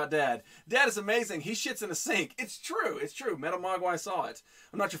talking about Dad. Dad is amazing. He shits in a sink. It's true. It's true. Metal Mogwai saw it.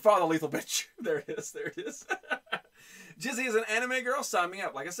 I'm not your father, lethal bitch. There it is. There it is. Jizzy is an anime girl. Sign me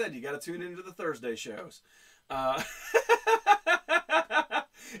up. Like I said, you got to tune into the Thursday shows.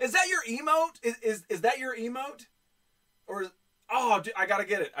 Is that your emote? Is that your emote? Or oh, dude, I gotta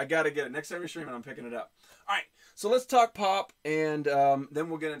get it. I gotta get it. Next time you're streaming, I'm picking it up. All right. So let's talk pop, and then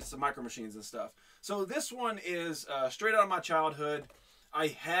we'll get into some Micro Machines and stuff. So this one is straight out of my childhood. I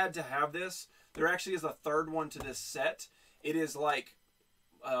had to have this. There actually is a third one to this set. It is like,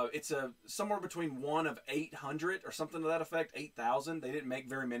 it's somewhere between one of 800 or something to that effect, 8,000. They didn't make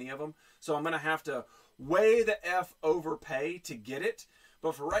very many of them. So I'm going to have to way the F overpay to get it.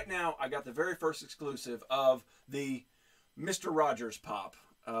 But for right now, I got the very first exclusive of the Mr. Rogers pop.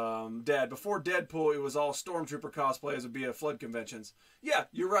 Dad, before Deadpool, it was all Stormtrooper cosplays would be at flood conventions. Yeah,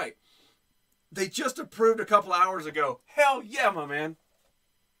 you're right. They just approved a couple hours ago. Hell yeah, my man.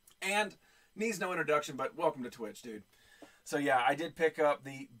 And needs no introduction, but welcome to Twitch, dude. So yeah, I did pick up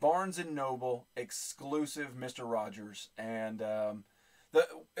the Barnes & Noble exclusive Mr. Rogers. And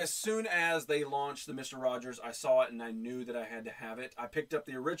as soon as they launched the Mr. Rogers, I saw it and I knew that I had to have it. I picked up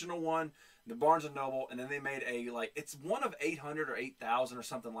the original one, the Barnes & Noble, and then they made a, like, it's one of 800 or 8,000 or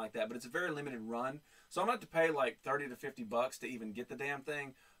something like that, but it's a very limited run. So I'm going to have to pay like 30 to 50 bucks to even get the damn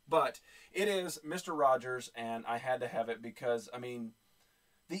thing. But it is Mr. Rogers, and I had to have it because, I mean,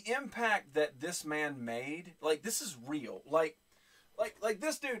 the impact that this man made, like, this is real. Like, like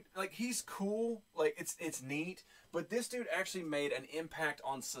this dude, like he's cool, like it's neat, but this dude actually made an impact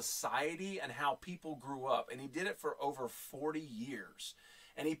on society and how people grew up, and he did it for over 40 years,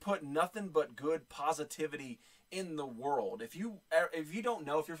 and he put nothing but good positivity in the world. If you don't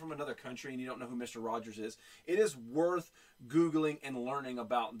know, if you're from another country and you don't know who Mr. Rogers is, it is worth Googling and learning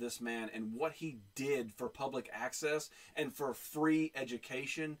about this man and what he did for public access and for free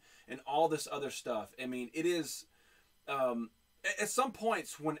education and all this other stuff. I mean, it is at some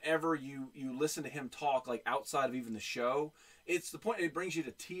points whenever you listen to him talk, like outside of even the show, it's the point it brings you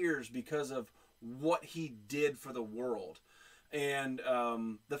to tears because of what he did for the world. And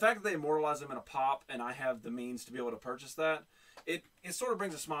the fact that they immortalize him in a pop, and I have the means to be able to purchase that, it sort of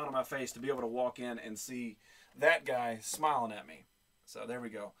brings a smile on my face to be able to walk in and see that guy smiling at me. So there we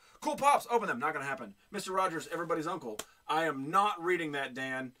go. Cool pops, open them. Not going to happen. Mr. Rogers, everybody's uncle. I am not reading that,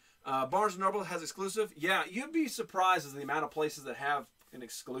 Dan. Barnes & Noble has exclusive. Yeah, you'd be surprised at the amount of places that have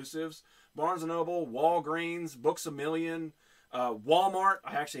exclusives. Barnes & Noble, Walgreens, Books A Million, Walmart.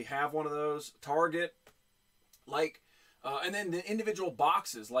 I actually have one of those. Target. And then the individual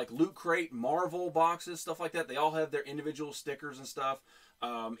boxes, like Loot Crate, Marvel boxes, stuff like that. They all have their individual stickers and stuff.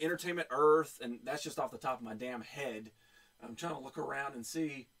 Entertainment Earth, and that's just off the top of my damn head. I'm trying to look around and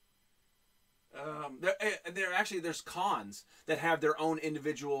see. There's cons that have their own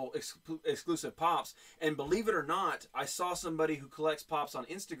individual exclusive pops. And believe it or not, I saw somebody who collects pops on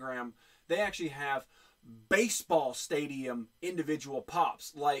Instagram. They actually have baseball stadium individual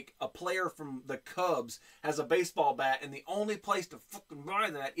pops. Like a player from the Cubs has a baseball bat, and the only place to fucking buy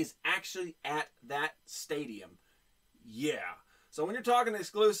that is actually at that stadium. Yeah. So when you're talking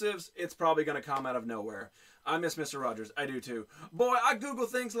exclusives, it's probably going to come out of nowhere. I miss Mr. Rogers. I do too. Boy, I Google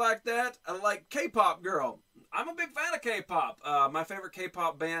things like that. Like K-pop girl. I'm a big fan of K-pop. My favorite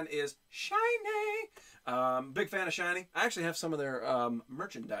K-pop band is SHINee. Big fan of SHINee. I actually have some of their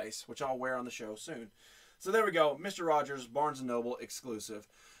merchandise, which I'll wear on the show soon. So there we go. Mr. Rogers, Barnes & Noble exclusive.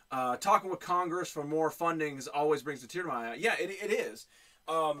 Talking with Congress for more fundings always brings a tear to my eye. Yeah, it is.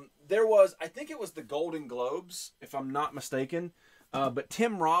 There was, I think it was the Golden Globes, if I'm not mistaken. But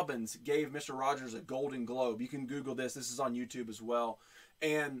Tim Robbins gave Mr. Rogers a Golden Globe. You can Google this. This is on YouTube as well.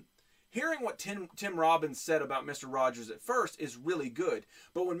 And hearing what Tim Robbins said about Mr. Rogers at first is really good.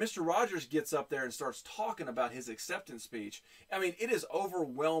 But when Mr. Rogers gets up there and starts talking about his acceptance speech, I mean, it is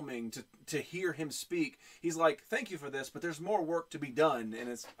overwhelming to hear him speak. He's like, thank you for this, but there's more work to be done. And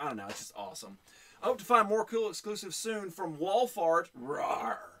it's, I don't know, it's just awesome. I hope to find more cool exclusives soon from Walfart.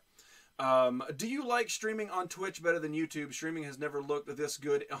 Rawr. Do you like streaming on Twitch better than YouTube? Streaming has never looked this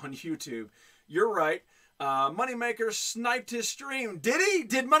good on YouTube. You're right. Moneymaker sniped his stream. Did he?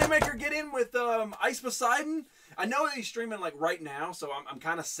 Did Moneymaker get in with Ice Poseidon? I know that he's streaming like right now, so I'm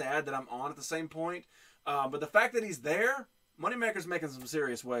kind of sad that I'm on at the same point. But the fact that he's there, Moneymaker's making some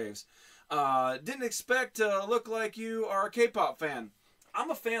serious waves. Didn't expect to look like you are a K-pop fan.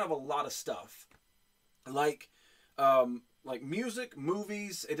 I'm a fan of a lot of stuff. Like music,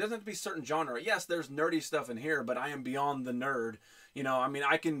 movies. It doesn't have to be a certain genre. Yes, there's nerdy stuff in here, but I am beyond the nerd. You know, I mean,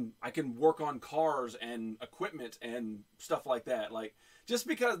 I can work on cars and equipment and stuff like that. Like, just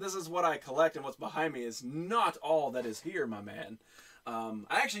because this is what I collect and what's behind me is not all that is here, my man. I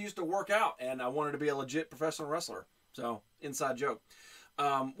actually used to work out, and I wanted to be a legit professional wrestler. So, inside joke.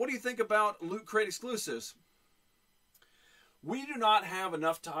 What do you think about Loot Crate exclusives? We do not have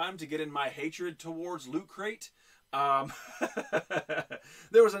enough time to get in my hatred towards Loot Crate. There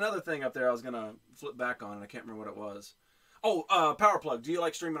was another thing up there I was going to flip back on, and I can't remember what it was. Oh, Power Plug. Do you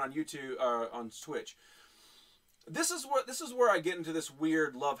like streaming on YouTube or on Twitch? This is where I get into this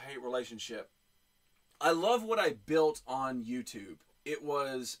weird love-hate relationship. I love what I built on YouTube.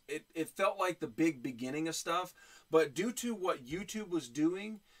 It felt like the big beginning of stuff, but due to what YouTube was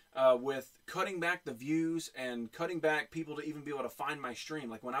doing, with cutting back the views and cutting back people to even be able to find my stream.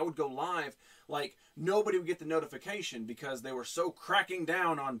 Like when I would go live, like nobody would get the notification because they were so cracking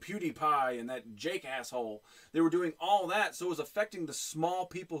down on PewDiePie and that Jake asshole. They were doing all that, so it was affecting the small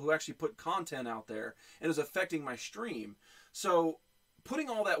people who actually put content out there, and it was affecting my stream. So putting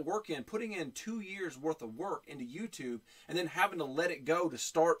all that work in, putting in 2 years worth of work into YouTube, and then having to let it go to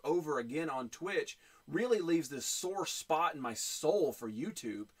start over again on Twitch really leaves this sore spot in my soul for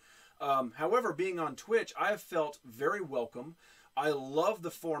YouTube. However, being on Twitch, I have felt very welcome. I love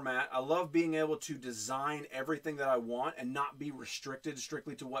the format. I love being able to design everything that I want and not be restricted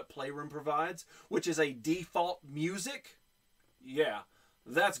strictly to what Playroom provides, which is a default music. Yeah,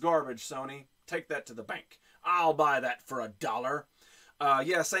 that's garbage, Sony. Take that to the bank. I'll buy that for $1.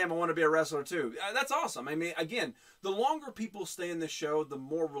 Yeah, Sam, I want to be a wrestler too. That's awesome. I mean, again, the longer people stay in the show, the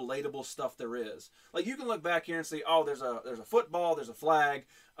more relatable stuff there is. Like, you can look back here and see, oh, there's a football, there's a flag,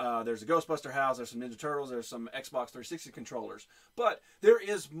 there's a Ghostbuster house, there's some Ninja Turtles, there's some Xbox 360 controllers. But there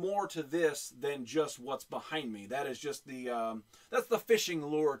is more to this than just what's behind me. That is just that's the fishing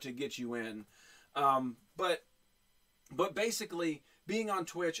lure to get you in. But basically, being on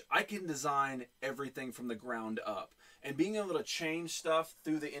Twitch, I can design everything from the ground up. And being able to change stuff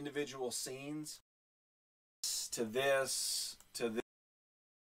through the individual scenes to this,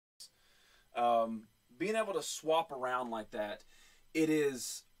 being able to swap around like that, it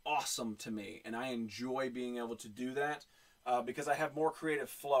is awesome to me. And I enjoy being able to do that because I have more creative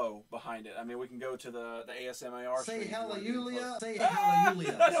flow behind it. I mean, we can go to the ASMR. Say hallelujah. Say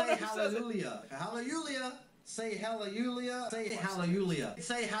hallelujah. Say hallelujah. Hallelujah. Say hallelujah. Say hallelujah.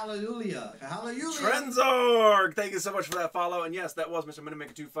 Say hallelujah. Hallelujah. Trenzorg! Thank you so much for that follow. And yes, that was Mr.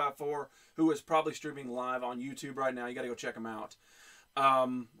 Minamaker254, who is probably streaming live on YouTube right now. You got to go check him out.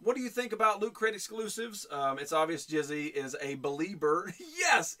 What do you think about Loot Crate exclusives? It's obvious Jizzy is a believer.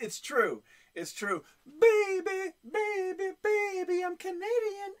 Yes, it's true. It's true. Baby, baby, baby, I'm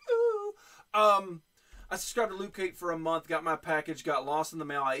Canadian. Ooh. I subscribed to Loot Crate for a month, got my package, got lost in the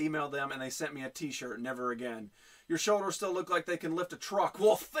mail. I emailed them, and they sent me a t-shirt. Never again. Your shoulders still look like they can lift a truck.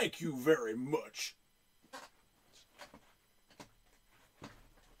 Well, thank you very much.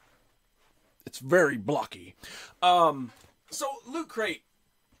 It's very blocky. So, Loot Crate.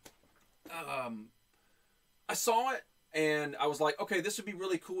 I saw it, and I was like, okay, this would be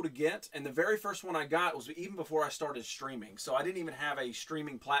really cool to get. And the very first one I got was even before I started streaming. So I didn't even have a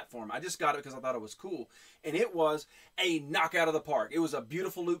streaming platform. I just got it because I thought it was cool. And it was a knockout of the park. It was a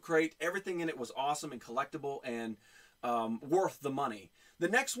beautiful Loot Crate. Everything in it was awesome and collectible and worth the money. The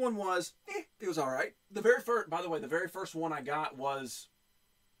next one was, it was all right. The very first one I got was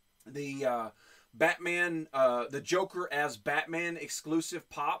the Batman, the Joker as Batman exclusive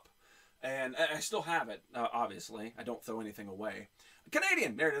pop. And I still have it, obviously. I don't throw anything away.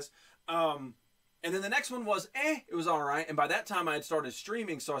 Canadian, there it is. And then the next one was, it was all right. And by that time, I had started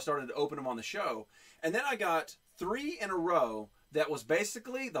streaming, so I started to open them on the show. And then I got 3 in a row that was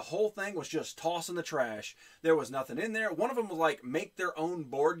basically, the whole thing was just toss in the trash. There was nothing in there. One of them was like, make their own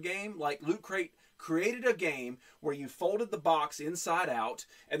board game. Like, Loot Crate created a game where you folded the box inside out,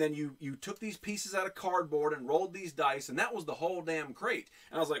 and then you took these pieces out of cardboard and rolled these dice, and that was the whole damn crate.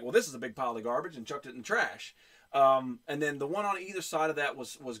 And I was like, well, this is a big pile of garbage, and chucked it in the trash. And then the one on either side of that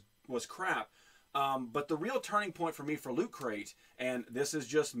was crap. But the real turning point for me for Loot Crate, and this is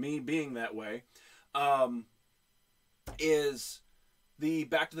just me being that way, is the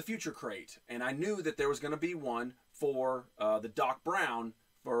Back to the Future crate. And I knew that there was going to be one for the Doc Brown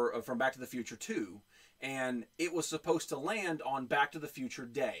from Back to the Future 2, and it was supposed to land on Back to the Future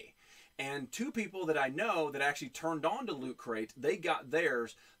Day. And 2 people that I know that actually turned on to Loot Crate, they got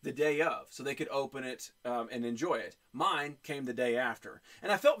theirs the day of, so they could open it and enjoy it. Mine came the day after.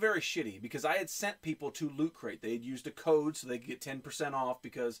 And I felt very shitty because I had sent people to Loot Crate. They had used a code so they could get 10% off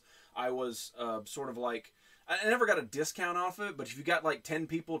because I was sort of like, I never got a discount off it, but if you got like 10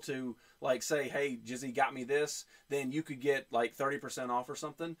 people to like say, hey, Jizzy got me this, then you could get like 30% off or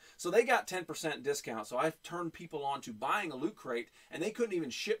something. So they got 10% discount. So I turned people on to buying a Loot Crate, and they couldn't even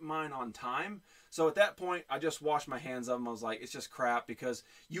ship mine on time. So at that point, I just washed my hands of them. I was like, it's just crap, because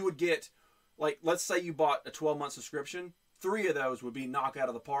you would get, like, let's say you bought a 12-month subscription. 3 of those would be knockout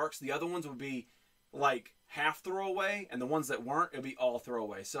of the parks. The other ones would be like half throwaway, and the ones that weren't, it would be all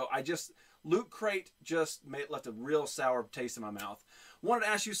throwaway. So Loot Crate just left a real sour taste in my mouth. Wanted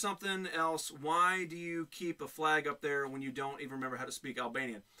to ask you something else. Why do you keep a flag up there when you don't even remember how to speak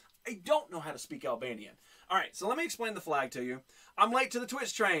Albanian? I don't know how to speak Albanian. All right, so let me explain the flag to you. I'm late to the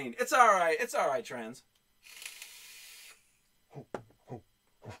Twitch train. It's all right. It's all right, Trends.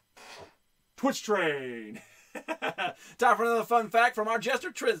 Twitch train. Time for another fun fact from our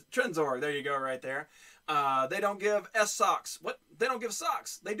Jester Trenzor. There you go, right there. They don't give socks. What? They don't give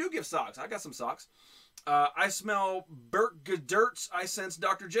socks. They do give socks. I got some socks. I smell Bert Gedertz. I sense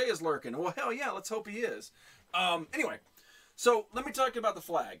Dr. J is lurking. Well, hell yeah. Let's hope he is. Anyway, so let me talk about the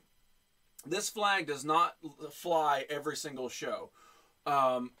flag. This flag does not fly every single show.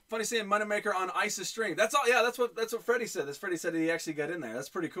 Funny seeing Moneymaker on ISIS stream. That's all. Yeah, that's what Freddie said. Freddie said he actually got in there. That's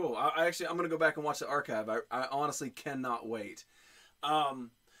pretty cool. I'm gonna go back and watch the archive. I honestly cannot wait.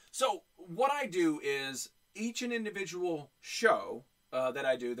 So what I do is each and individual show that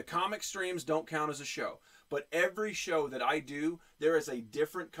I do, the comic streams don't count as a show, but every show that I do, there is a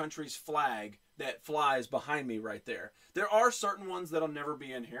different country's flag that flies behind me right there. There are certain ones that'll never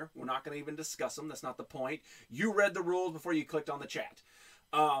be in here. We're not going to even discuss them. That's not the point. You read the rules before you clicked on the chat.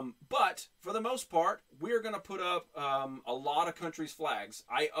 But for the most part, we're going to put up a lot of countries' flags.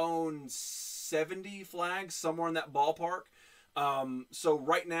 I own 70 flags, somewhere in that ballpark. So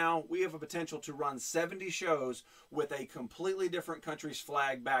right now, we have a potential to run 70 shows with a completely different country's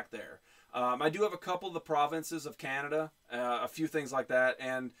flag back there. I do have a couple of the provinces of Canada, a few things like that,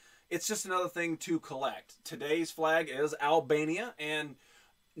 and it's just another thing to collect. Today's flag is Albania, and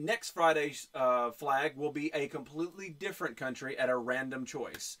next Friday's flag will be a completely different country at a random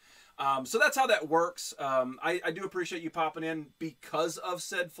choice. So that's how that works. I do appreciate you popping in because of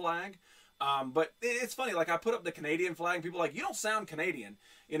said flag. But it's funny, like I put up the Canadian flag and people are like, you don't sound Canadian,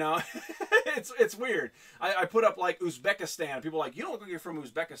 you know. it's weird. I put up like Uzbekistan. People are like, you don't look like you're from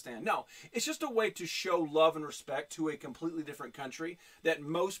Uzbekistan. No, it's just a way to show love and respect to a completely different country that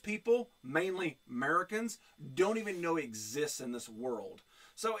most people, mainly Americans, don't even know exists in this world.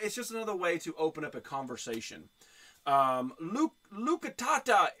 So it's just another way to open up a conversation. Lucatata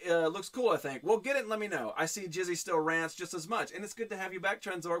looks cool, I think. Well, get it and let me know. I see Jizzy still rants just as much. And it's good to have you back,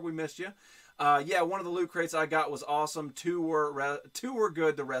 Trenzorg. We missed you. Yeah, one of the loot crates I got was awesome. Two were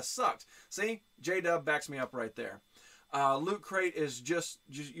good. The rest sucked. See? J-Dub backs me up right there. Loot Crate is just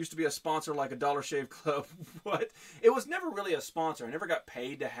used to be a sponsor like a Dollar Shave Club. What? It was never really a sponsor. I never got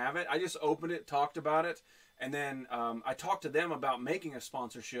paid to have it. I just opened it, talked about it. And then I talked to them about making a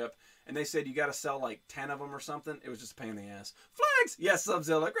sponsorship, and they said you got to sell like 10 of them or something. It was just a pain in the ass. Flags! Yes,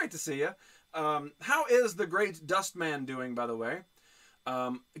 Subzilla. Great to see you. How is the great Dustman doing, by the way?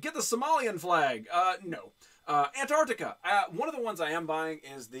 Get the Somalian flag. No. Antarctica. One of the ones I am buying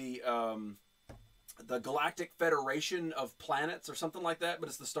is the Galactic Federation of Planets or something like that, but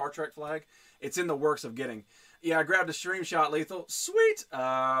it's the Star Trek flag. It's in the works of getting. Yeah, I grabbed a stream shot, Lethal. Sweet.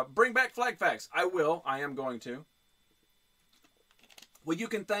 Bring back flag facts. I will. I am going to. Well, you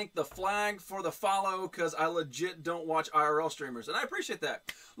can thank the flag for the follow because I legit don't watch IRL streamers, and I appreciate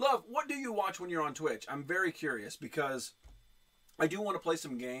that. Love, what do you watch when you're on Twitch? I'm very curious because I do want to play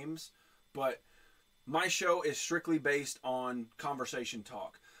some games, but my show is strictly based on conversation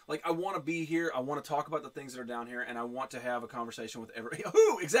talk. Like, I want to be here, I want to talk about the things that are down here, and I want to have a conversation with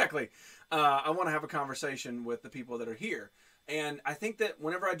who exactly? I want to have a conversation with the people that are here. And I think that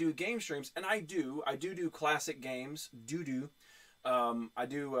whenever I do game streams, and I do classic games, I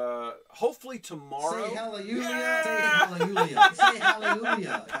do, hopefully tomorrow. Say hallelujah. Yeah! Say hallelujah. Say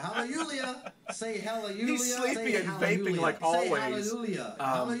hallelujah. Hallelujah. Say hallelujah. He's sleepy and vaping like always. Say hallelujah.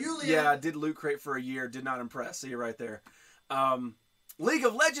 Hallelujah. Yeah, I did Loot Crate for a year. Did not impress. See you right there. League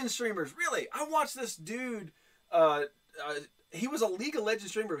of Legends streamers. Really? I watched this dude. He was a League of Legends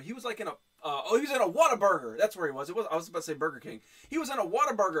streamer. He was like in a... he was in a Whataburger. That's where he was. I was about to say Burger King. He was in a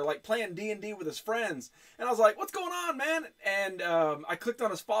Whataburger, like playing D&D with his friends. And I was like, what's going on, man? And I clicked on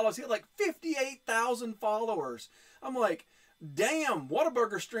his follows. He had like 58,000 followers. I'm like, damn,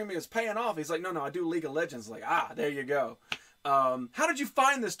 Whataburger streaming is paying off. He's like, no, I do League of Legends. Like, there you go. How did you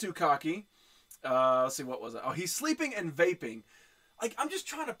find this too, Cocky? Let's see, what was it? Oh, he's sleeping and vaping. Like, I'm just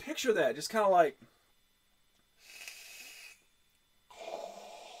trying to picture that. Just kind of like...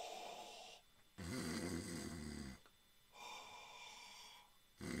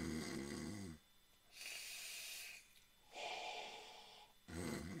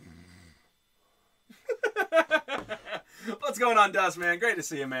 What's going on, Dust, man? Great to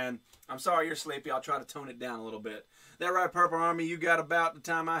see you, man. I'm sorry you're sleepy. I'll try to tone it down a little bit. That right, Purple Army, you got about the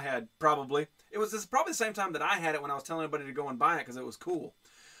time I had, probably. It was probably the same time that I had it when I was telling everybody to go and buy it because it was cool.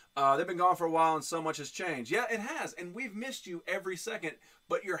 They've been gone for a while and so much has changed. Yeah, it has, and we've missed you every second,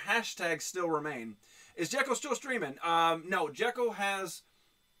 but your hashtags still remain. Is Jekko still streaming? No, Jekko has...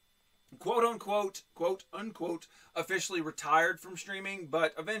 quote unquote, officially retired from streaming,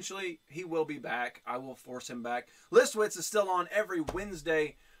 but eventually he will be back. I will force him back. Listwitz is still on every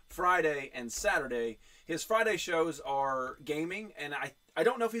Wednesday, Friday, and Saturday. His Friday shows are gaming, and I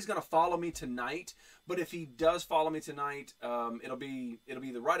don't know if he's going to follow me tonight, but if he does follow me tonight, it'll be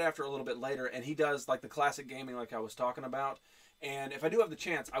right after a little bit later, and he does like the classic gaming like I was talking about. And if I do have the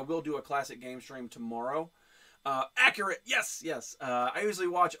chance, I will do a classic game stream tomorrow. Accurate, yes. I usually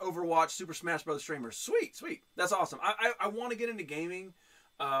watch Overwatch, Super Smash Bros. Streamers. Sweet. That's awesome. I want to get into gaming.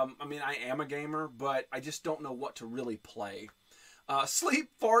 I mean, I am a gamer, but I just don't know what to really play.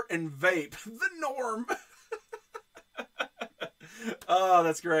 Sleep, fart, and vape. The norm. Oh,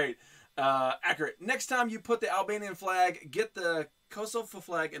 that's great. Accurate. Next time you put the Albanian flag, get the Kosovo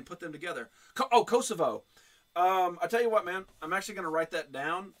flag and put them together. Kosovo. I tell you what, man. I'm actually going to write that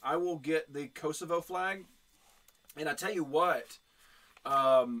down. I will get the Kosovo flag. And I tell you what,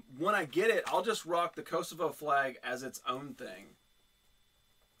 when I get it, I'll just rock the Kosovo flag as its own thing.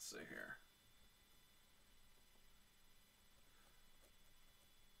 Let's see here.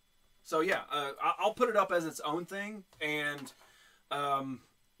 So yeah, I'll put it up as its own thing, and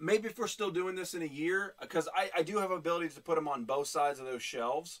maybe if we're still doing this in a year, because I do have ability to put them on both sides of those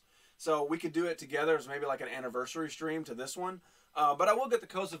shelves, so we could do it together as maybe like an anniversary stream to this one. But I will get the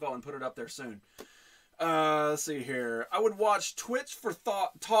Kosovo and put it up there soon. Let's see here. I would watch Twitch for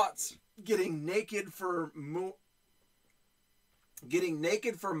Tots getting naked for monies.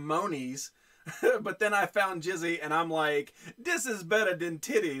 But then I found Jizzy, and I'm like, this is better than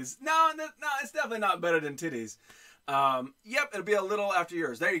titties. No, it's definitely not better than titties. Yep, it'll be a little after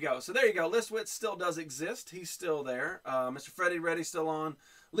yours. There you go. So there you go. Listwitz still does exist. He's still there. Mr. Freddy Reddy's still on.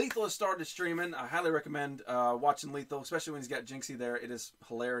 Lethal has started streaming. I highly recommend watching Lethal, especially when he's got Jinxie there. It is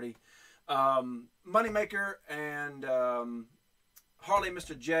hilarity. Moneymaker and Harley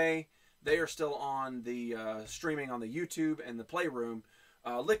Mr. J, they are still on the streaming on the YouTube and the Playroom.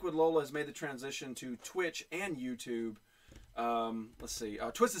 Liquid Lola has made the transition to Twitch and YouTube. Let's see.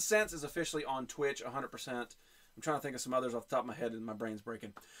 Twisted Sense is officially on Twitch 100%. I'm trying to think of some others off the top of my head, and my brain's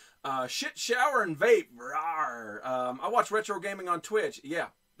breaking. Shit, Shower, and Vape. Rawr. I watch Retro Gaming on Twitch. Yeah,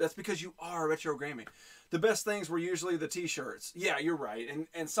 that's because you are Retro Gaming. The best things were usually the T-shirts. Yeah, you're right.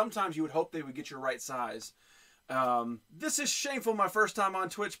 And sometimes you would hope they would get your right size. This is shameful, my first time on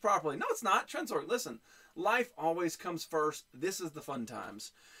Twitch properly. No, it's not. Trenzor, listen. Life always comes first. This is the fun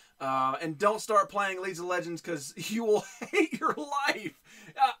times. And don't start playing League of Legends because you will hate your life.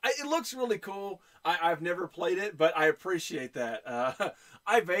 It looks really cool. I've never played it, but I appreciate that.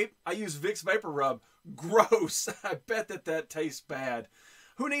 I vape. I use Vicks Vapor Rub. Gross. I bet that tastes bad.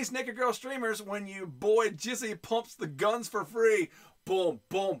 Who needs naked girl streamers when you boy Jizzy pumps the guns for free? Boom,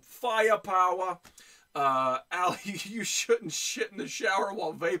 boom, firepower. Allie, you shouldn't shit in the shower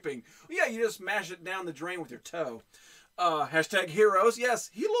while vaping. Yeah, you just mash it down the drain with your toe. Hashtag heroes. Yes,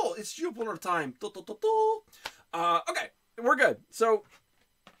 hello, it's Jupiter time. Okay, we're good. So,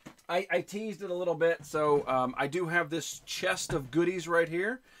 I teased it a little bit. So, I do have this chest of goodies right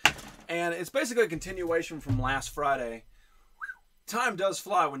here. And it's basically a continuation from last Friday. Time does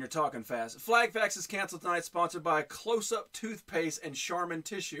fly when you're talking fast. Flag Facts is canceled tonight, sponsored by Close Up Toothpaste and Charmin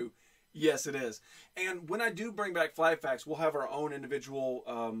Tissue. Yes, it is. And when I do bring back Flag Facts, we'll have our own individual,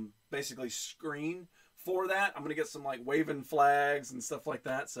 basically, screen for that. I'm going to get some, like, waving flags and stuff like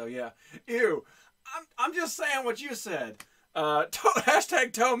that. So, yeah. Ew. I'm just saying what you said.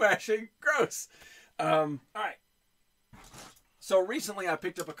 Hashtag toe mashing. Gross. All right. So, recently I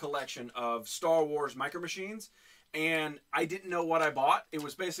picked up a collection of Star Wars Micro Machines. And I didn't know what I bought. It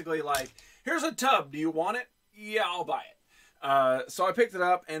was basically like, here's a tub. Do you want it? Yeah, I'll buy it. So I picked it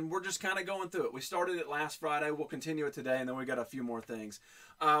up, and we're just kind of going through it. We started it last Friday. We'll continue it today, and then we got a few more things.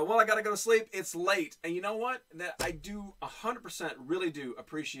 Well, I got to go to sleep. It's late. And you know what? That I do 100% really do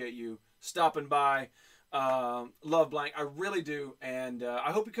appreciate you stopping by. Love Blank. I really do. And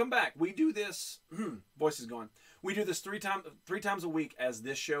I hope you come back. We do this. Voice is gone. We do this three times a week as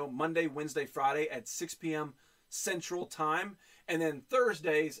this show. Monday, Wednesday, Friday at 6 p.m. Central Time, and then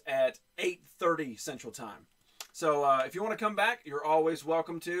Thursdays at 8:30 Central Time. So if you want to come back, you're always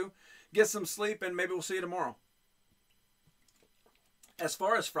welcome to. Get some sleep, and maybe we'll see you tomorrow. As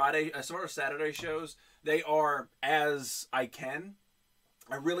far as Saturday shows, they are as I can.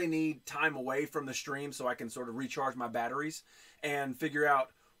 I really need time away from the stream so I can sort of recharge my batteries and figure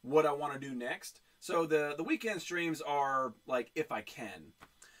out what I want to do next. So the weekend streams are like if I can.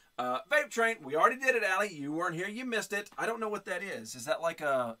 Vape Train, we already did it, Allie. You weren't here, you missed it. I don't know what that is. Is that like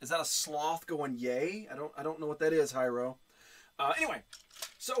a sloth going yay? I don't know what that is, Hyro. Anyway,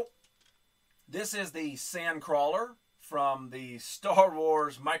 so this is the Sandcrawler from the Star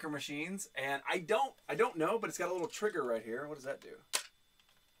Wars Micro Machines, and I don't know, but it's got a little trigger right here. What does that do?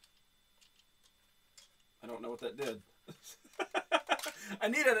 I don't know what that did. I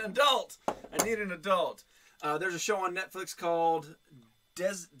need an adult. I need an adult. There's a show on Netflix called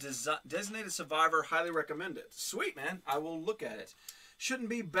Designated Survivor. Highly recommend it. Sweet, man. I will look at it. Shouldn't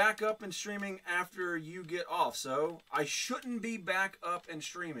be back up and streaming after you get off. So I shouldn't be back up and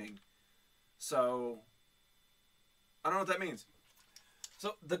streaming. So I don't know what that means.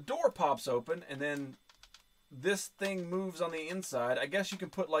 So the door pops open and then this thing moves on the inside. I guess you can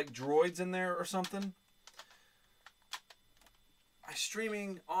put like droids in there or something. I'm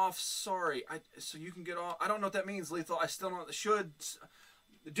streaming off. Sorry. So you can get off. I don't know what that means, Lethal. I still don't. Should.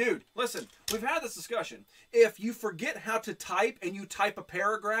 Dude, listen, we've had this discussion. If you forget how to type and you type a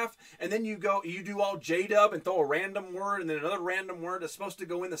paragraph and then you do all J-dub and throw a random word and then another random word that's supposed to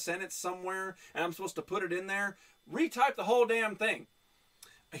go in the sentence somewhere and I'm supposed to put it in there, retype the whole damn thing.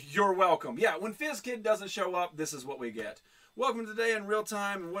 You're welcome. Yeah, when FizzKid doesn't show up, this is what we get. Welcome to Today in Real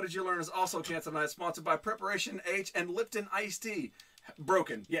Time. And What Did You Learn is also Chance of Night, sponsored by Preparation H and Lipton Iced Tea.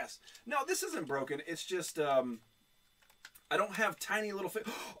 Broken, yes. No, this isn't broken. It's just, I don't have tiny little...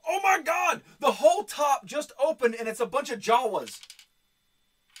 Oh my God! The whole top just opened and it's a bunch of Jawas.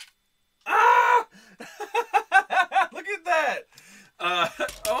 Ah! Look at that.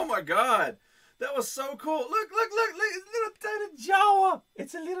 Oh my God. That was so cool. Look. It's a little tiny Jawa.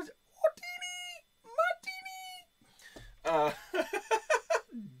 It's a little...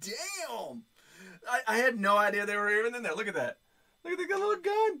 Damn. I had no idea they were even in there. Look at that. Look at the little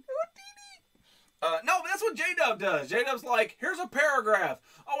gun. No, that's what J-Dub does. J-Dub's like, here's a paragraph.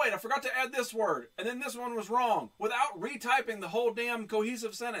 Oh, wait, I forgot to add this word. And then this one was wrong. Without retyping the whole damn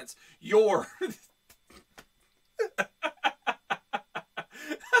cohesive sentence. Your.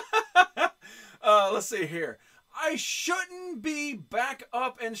 Let's see here. I shouldn't be back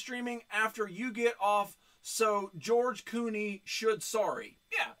up and streaming after you get off, so George Clooney should sorry.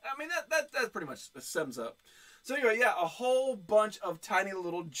 Yeah, I mean, that pretty much sums up. So anyway, yeah, a whole bunch of tiny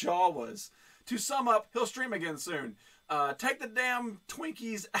little Jawas. To sum up, he'll stream again soon. Take the damn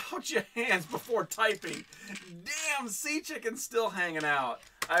Twinkies out your hands before typing. Damn, Sea Chicken's still hanging out.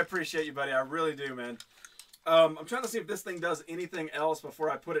 I appreciate you, buddy. I really do, man. I'm trying to see if this thing does anything else before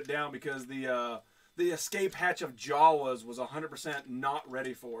I put it down, because the escape hatch of Jawas was 100% not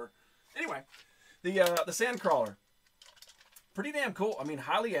ready for. Anyway, the Sandcrawler. Pretty damn cool. I mean,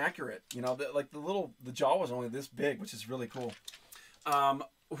 highly accurate. You know, the Jawas are only this big, which is really cool.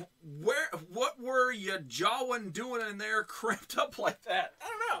 What were you Jawan doing in there cramped up like that?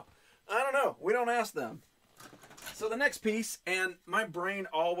 I don't know. We don't ask them. So the next piece, and my brain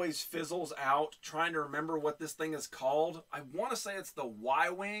always fizzles out trying to remember what this thing is called. I want to say it's the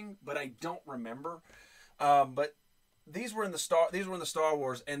Y-Wing, but I don't remember. But these were in the Star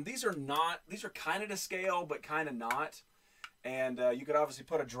Wars, and these are kind of to scale, but kind of not. And you could obviously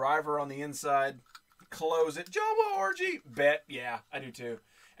put a driver on the inside, close it. Jawa orgy. Bet. Yeah, I do too.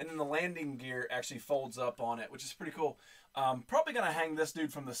 And then the landing gear actually folds up on it, which is pretty cool. Probably going to hang this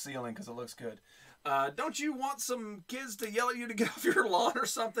dude from the ceiling because it looks good. Don't you want some kids to yell at you to get off your lawn or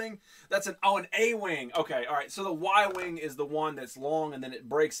something? That's an A-Wing. Okay, all right. So the Y-Wing is the one that's long and then it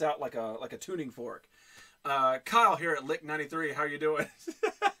breaks out like a tuning fork. Kyle here at Lick 93. How you doing?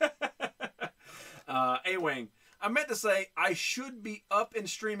 A-Wing. I meant to say, I should be up and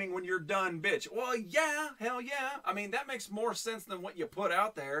streaming when you're done, bitch. Well, yeah, hell yeah. I mean, that makes more sense than what you put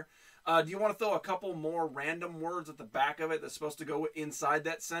out there. Do you want to throw a couple more random words at the back of it that's supposed to go inside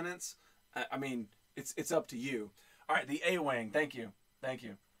that sentence? I mean, it's up to you. All right, the A-Wing. Thank you. Thank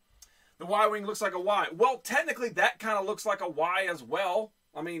you. The Y-Wing looks like a Y. Well, technically, that kind of looks like a Y as well.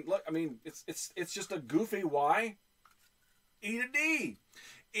 I mean, look. I mean, it's just a goofy Y. E to D.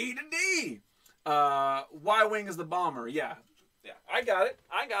 E to D. Y-Wing is the bomber. Yeah. I got it.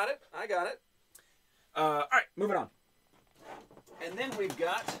 All right, moving on. And then we've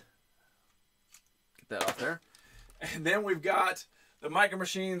got... Get that off there. And then we've got the Micro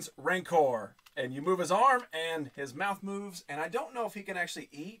Machines Rancor. And you move his arm, and his mouth moves. And I don't know if he can actually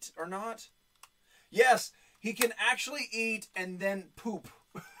eat or not. Yes, he can actually eat and then poop.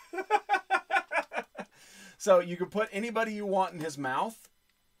 So you can put anybody you want in his mouth.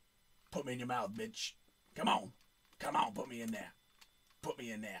 Put me in your mouth, bitch. Come on. Come on, put me in there. Put me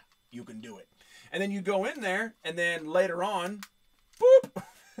in there. You can do it. And then you go in there, and then later on, boop.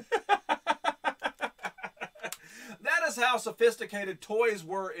 That is how sophisticated toys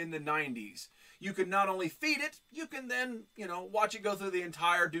were in the 90s. You could not only feed it, you can then, watch it go through the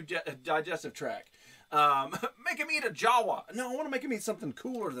entire digestive tract. Make him eat a Jawa. No, I want to make him eat something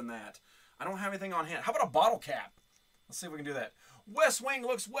cooler than that. I don't have anything on hand. How about a bottle cap? Let's see if we can do that. West Wing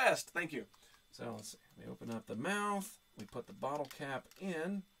looks west. Thank you. So let's see. We open up the mouth. We put the bottle cap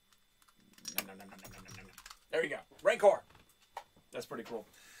in. There you go. Rancor. That's pretty cool.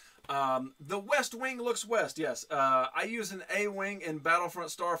 The West Wing looks west. Yes. I use an A-Wing in Battlefront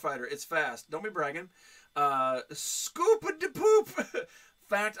Starfighter. It's fast. Don't be bragging. Scoop-a-de-poop.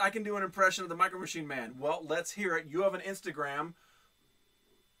 Fact, I can do an impression of the Micro Machine Man. Well, let's hear it. You have an Instagram.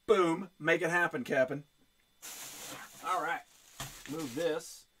 Boom. Make it happen, Captain. All right. Move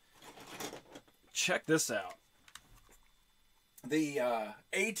this. Check this out. The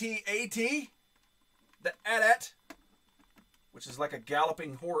AT-AT, the AT-AT, which is like a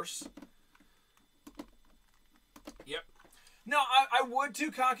galloping horse. Yep. No, I would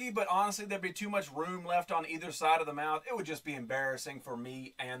too, Cocky, but honestly, there'd be too much room left on either side of the mouth. It would just be embarrassing for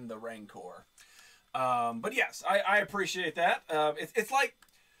me and the Rancor. But yes, I appreciate that. It's like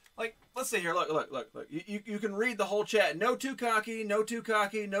Like, let's see here. Look. You can read the whole chat. No too cocky, no too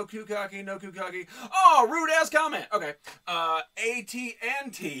cocky, no too cocky, no too cocky. Oh, rude ass comment. Okay.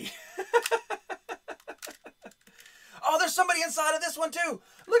 AT&T. Oh, there's somebody inside of this one too.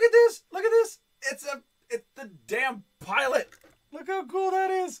 Look at this. Look at this. It's the damn pilot. Look how cool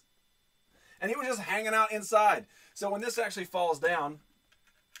that is. And he was just hanging out inside. So when this actually falls down,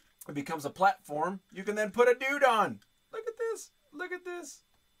 it becomes a platform. You can then put a dude on. Look at this. Look at this.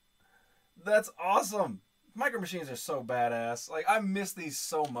 That's awesome. Micro Machines are so badass. Like, I miss these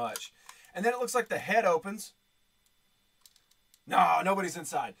so much. And then it looks like the head opens. No, nobody's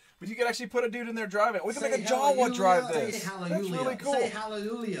inside. But you can actually put a dude in there driving. We can make a Jawa drive this. That's really cool. Say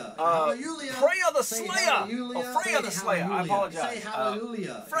hallelujah. Hallelujah. Freya the Say Slayer. hallelujah. Oh, Freya the Say Slayer. I hallelujah. apologize. Say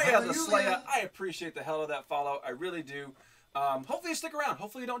hallelujah. Freya the Hallelujah. Slayer. I appreciate the hell of that follow. I really do. Hopefully you stick around.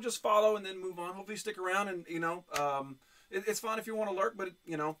 Hopefully you don't just follow and then move on. Hopefully you stick around and, you know, it's fine if you want to lurk, but,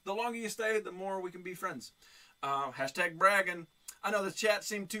 you know, the longer you stay, the more we can be friends. Hashtag bragging. I know the chat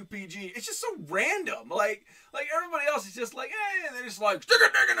seemed too PG. It's just so random. Like everybody else is just like, hey, and they're just like, stick a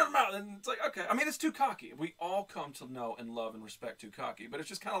dick in his mouth. And it's like, okay. I mean, it's too cocky. We all come to know and love and respect too cocky. But it's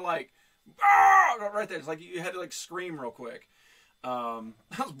just kind of like, ah, right there. It's like you had to like scream real quick. That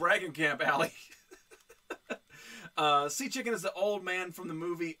was bragging camp, Allie. Sea Chicken is the old man from the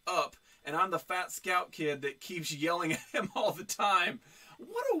movie Up. And I'm the fat scout kid that keeps yelling at him all the time.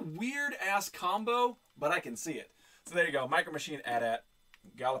 What a weird ass combo, but I can see it. So there you go, Micro Machine AT-AT,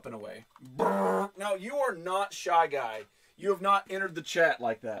 galloping away. Brrr. Now, you are not Shy Guy. You have not entered the chat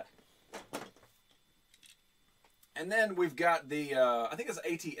like that. And then we've got the, I think it's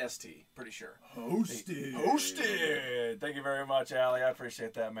ATST, pretty sure. Hosted. Hosted. Thank you very much, Allie. I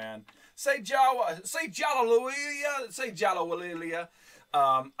appreciate that, man. Say Jawa, say Jalalilia, say Jalalilia.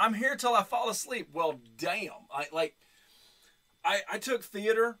 I'm here till I fall asleep. Well, damn. I took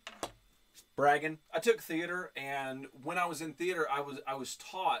theater. Bragging. I took theater, and when I was in theater, I was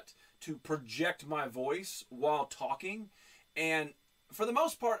taught to project my voice while talking, and for the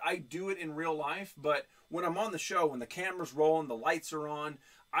most part, I do it in real life. But when I'm on the show, when the camera's rolling, the lights are on,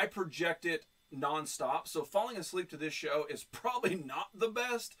 I project it nonstop. So falling asleep to this show is probably not the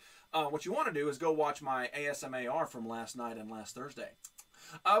best. What you want to do is go watch my ASMAR from last night and last Thursday.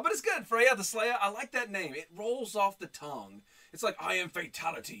 But it's good. Freya the Slayer. I like that name. It rolls off the tongue. It's like, I am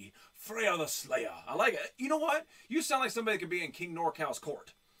fatality. Freya the Slayer. I like it. You know what? You sound like somebody that could be in King Norcal's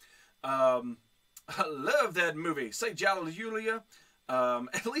court. I love that movie. Say Jalalilia.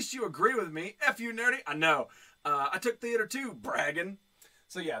 At least you agree with me. F you, nerdy. I know. I took theater too. Bragging.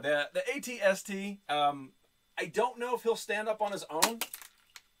 So yeah, the ATST. I don't know if he'll stand up on his own.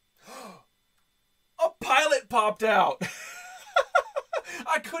 A pilot popped out.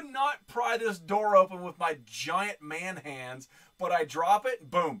 I could not pry this door open with my giant man hands, but I drop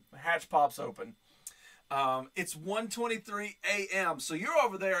it, boom, hatch pops open. It's 1:23 a.m., so you're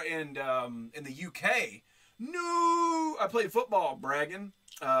over there in the UK. No, I played football, bragging.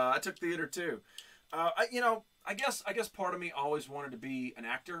 I took theater too. I guess part of me always wanted to be an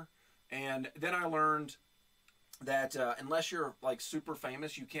actor, and then I learned that unless you're like super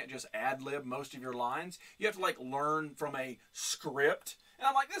famous, you can't just ad-lib most of your lines. You have to like learn from a script. And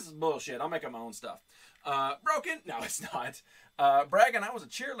I'm like, this is bullshit. I'll make up my own stuff. Broken? No, it's not. Bragging, I was a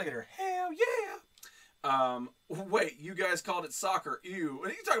cheerleader. Hell yeah. Wait, you guys called it soccer. Ew. What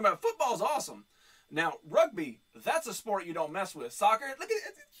are you talking about? Football's awesome. Now, rugby, that's a sport you don't mess with. Soccer, look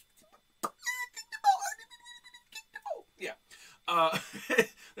at it. Yeah.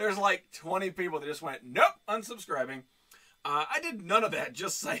 There's like 20 people that just went, nope, unsubscribing. I did none of that,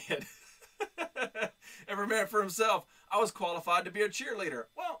 just say it. Every man for himself. I was qualified to be a cheerleader.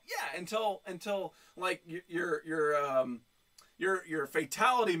 Well, yeah, until like your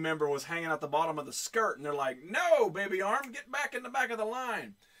fatality member was hanging out the bottom of the skirt, and they're like, no, baby arm, get back in the back of the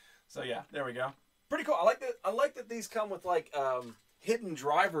line. So yeah, there we go. Pretty cool. I like that these come with like hidden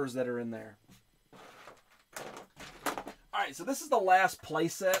drivers that are in there. All right, so this is the last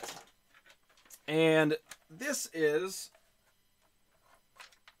playset, and this is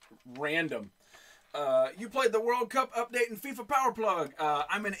random. You played the World Cup update in FIFA Power Plug.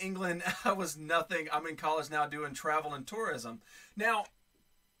 I'm in England. I was nothing. I'm in college now doing travel and tourism. Now,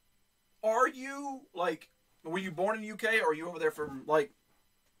 are you like, were you born in the UK, or are you over there from like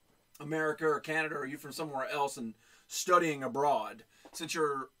America or Canada, or are you from somewhere else and studying abroad? Since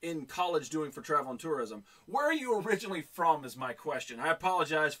you're in college doing for travel and tourism, where are you originally from is my question. I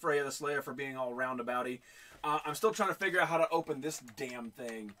apologize, Freya the Slayer, for being all roundabouty. I'm still trying to figure out how to open this damn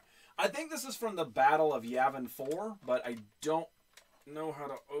thing. I think this is from the Battle of Yavin 4, but I don't know how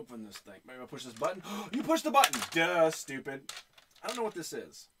to open this thing. Maybe I'll push this button. You push the button. Duh, stupid. I don't know what this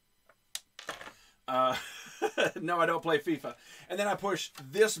is. No, I don't play FIFA. And then I push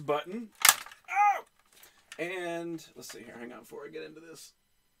this button. Oh! And let's see here. Hang on before I get into this.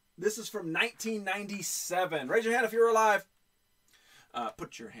 This is from 1997. Raise your hand if you're alive.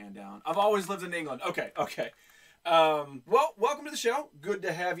 Put your hand down. I've always lived in England. Okay. Well, welcome to the show. Good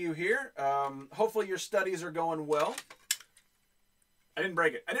to have you here. Hopefully your studies are going well. I didn't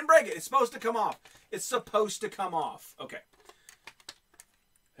break it. It's supposed to come off. It's supposed to come off. Okay.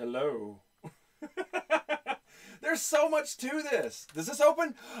 Hello. There's so much to this. Does this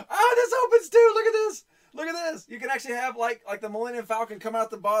open? Oh, this opens too. Look at this. Look at this. You can actually have like the Millennium Falcon come out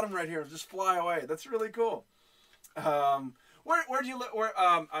the bottom right here and just fly away. That's really cool. Where do you live?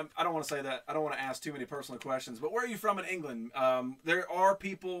 I don't want to say that. I don't want to ask too many personal questions. But where are you from in England? There are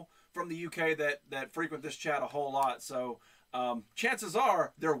people from the UK that frequent this chat a whole lot. So chances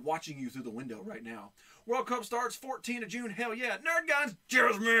are they're watching you through the window right now. World Cup starts 14th of June. Hell yeah. Nerd Guns.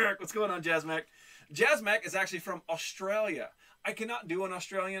 Jazzmac. What's going on, Jazzmac? Jazzmac is actually from Australia. I cannot do an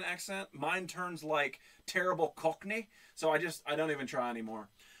Australian accent. Mine turns like terrible Cockney. So I don't even try anymore.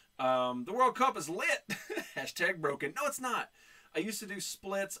 The World Cup is lit. Hashtag broken. No, it's not. I used to do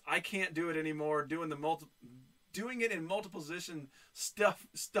splits. I can't do it anymore. Doing it in multiple position stuff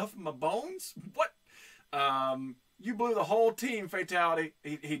my bones. What? You blew the whole team. Fatality.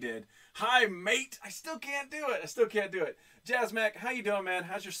 He did. Hi, mate. I still can't do it. Jazzmac, how you doing, man?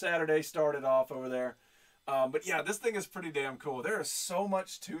 How's your Saturday started off over there? But yeah, this thing is pretty damn cool. There is so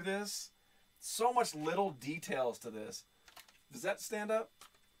much to this. So much little details to this. Does that stand up?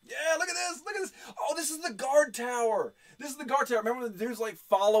 Yeah, look at this. Look at this. Oh, this is the guard tower. Remember when the dude's like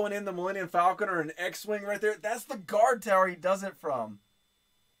following in the Millennium Falcon or an X-Wing right there? That's the guard tower he does it from.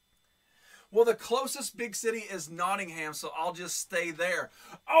 Well, the closest big city is Nottingham, so I'll just stay there.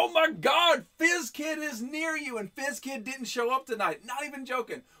 Oh my God, FizzKid is near you, and FizzKid didn't show up tonight. Not even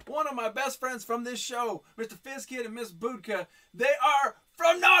joking. One of my best friends from this show, Mr. FizzKid and Miss Budka, they are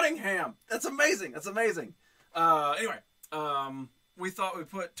from Nottingham. That's amazing. Anyway, we thought we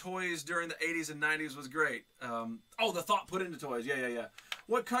put toys during the 80s and 90s was great. The thought put into toys. Yeah.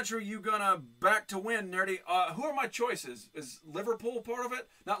 What country are you gonna back to win, Nerdy? Who are my choices? Is Liverpool part of it?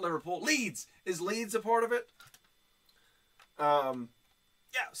 Not Liverpool. Leeds. Is Leeds a part of it? Yeah.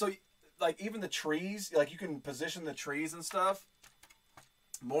 So, like, even the trees, like, you can position the trees and stuff.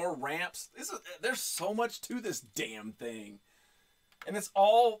 More ramps. There's so much to this damn thing. And it's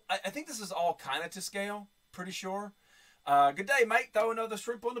all, I think this is all kind of to scale. Pretty sure. Good day, mate. Throw another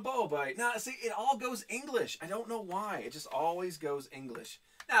shrimp on the bowl, mate. Now, see, it all goes English. I don't know why. It just always goes English.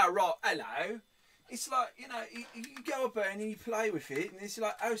 Now, right, hello. It's like, you go up there and you play with it, and it's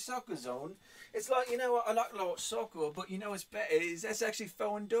like, oh, soccer's on. It's like, you know what, I like soccer, but you know what's better? That's actually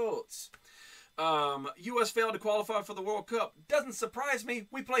throwing darts. U.S. failed to qualify for the World Cup. Doesn't surprise me.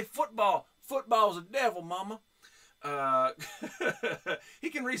 We play football. Football's a devil, mama.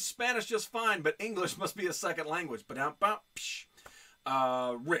 He can read Spanish just fine, but English must be a second language. Rip.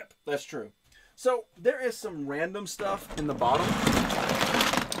 That's true. So there is some random stuff in the bottom.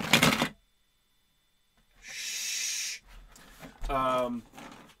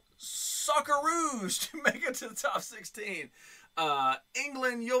 Socceroos to make it to the top 16.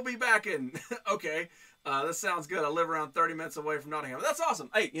 England, you'll be back in. Okay. That sounds good. I live around 30 minutes away from Nottingham. That's awesome.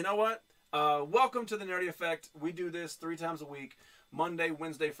 Hey, you know what? Welcome to the Nerdy Effect. We do this 3 times a week, Monday,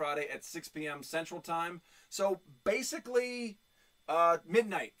 Wednesday, Friday at 6 p.m. Central Time. So basically,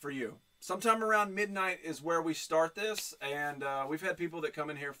 midnight for you. Sometime around midnight is where we start this, and we've had people that come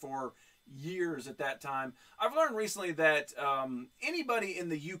in here for years at that time. I've learned recently that anybody in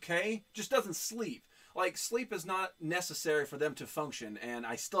the UK just doesn't sleep. Like, sleep is not necessary for them to function, and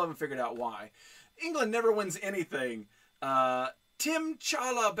I still haven't figured out why. England never wins anything. Tim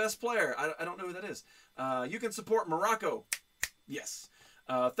Chala, best player. I don't know who that is. You can support Morocco. Yes.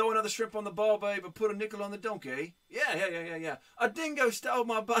 Throw another shrimp on the ball, babe, but put a nickel on the donkey. Yeah. A dingo stole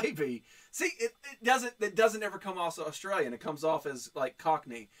my baby. See, it doesn't ever come off Australian. It comes off as like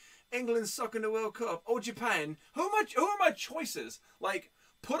Cockney. England sucking the World Cup. Or Japan. Who are my choices? Like,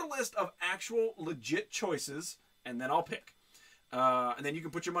 put a list of actual legit choices, and then I'll pick. And then you can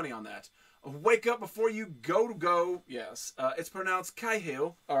put your money on that. Wake up before you go. Yes. It's pronounced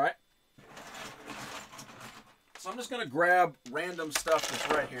Cahill. All right. So I'm just going to grab random stuff that's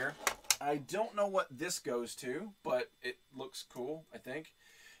right here. I don't know what this goes to, but it looks cool, I think.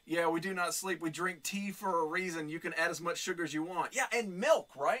 Yeah, we do not sleep. We drink tea for a reason. You can add as much sugar as you want. Yeah, and milk,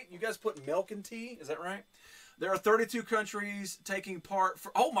 right? You guys put milk in tea? Is that right? There are 32 countries taking part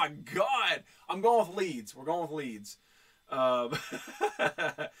for... Oh, my God. I'm going with Leeds. We're going with Leeds.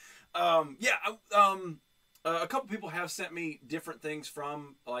 A couple people have sent me different things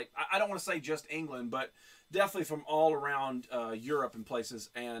from, like, I don't want to say just England, but definitely from all around Europe and places.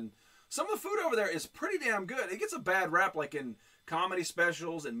 And some of the food over there is pretty damn good. It gets a bad rap, like in comedy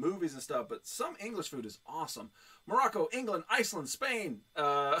specials and movies and stuff, but some English food is awesome. Morocco, England, Iceland, Spain.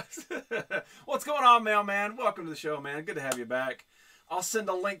 What's going on, mailman? Welcome to the show, man. Good to have you back. I'll send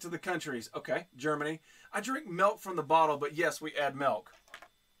a link to the countries. Okay, Germany. I drink milk from the bottle, but yes, we add milk.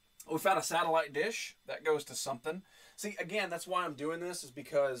 We found a satellite dish. That goes to something. See, again, that's why I'm doing this, is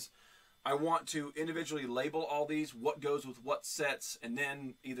because I want to individually label all these, what goes with what sets, and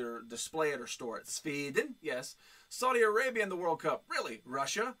then either display it or store it. Sweden, yes. Saudi Arabia in the World Cup. Really?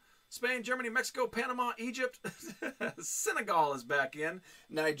 Russia? Spain, Germany, Mexico, Panama, Egypt. Senegal is back in.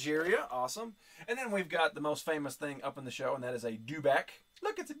 Nigeria, awesome. And then we've got the most famous thing up in the show, and that is a dewback.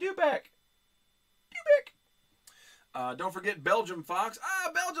 Look, it's a dewback. Dewback. Don't forget Belgium, Fox.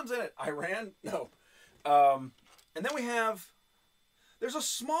 Belgium's in it. Iran? No. And then we have, there's a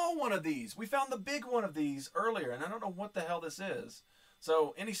small one of these. We found the big one of these earlier, and I don't know what the hell this is.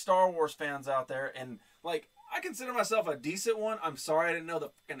 So any Star Wars fans out there, and like, I consider myself a decent one. I'm sorry I didn't know the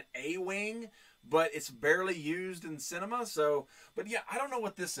fucking A-Wing, but it's barely used in cinema. So, but yeah, I don't know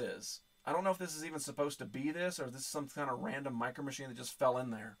what this is. I don't know if this is even supposed to be this, or this is some kind of random micro machine that just fell in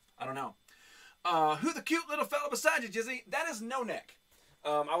there. I don't know. Who the cute little fella beside you, Jizzy? That is No Neck.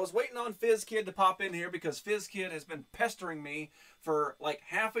 I was waiting on Fizz Kid to pop in here because Fizz Kid has been pestering me for like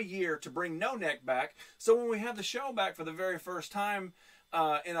half a year to bring No Neck back. So when we have the show back for the very first time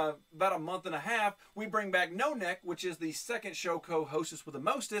in about a month and a half, we bring back No Neck, which is the second show co-hostess with the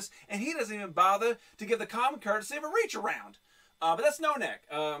mostest, and he doesn't even bother to give the common courtesy of a reach around. But that's No Neck.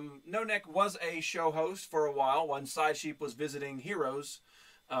 No Neck was a show host for a while when Side Sheep was visiting Heroes.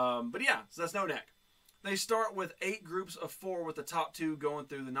 But yeah, so that's No Neck. They start with 8 groups of 4 with the top 2 going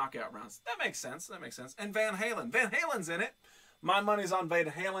through the knockout rounds. That makes sense. That makes sense. And Van Halen. Van Halen's in it. My money's on Van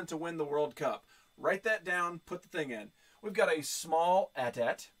Halen to win the World Cup. Write that down. Put the thing in. We've got a small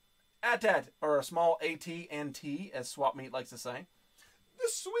AT-AT, or a small AT&T, as Swap Meet likes to say. The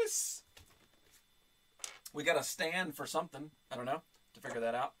Swiss. We got a stand for something. I don't know. To figure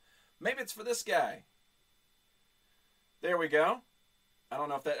that out. Maybe it's for this guy. There we go. I don't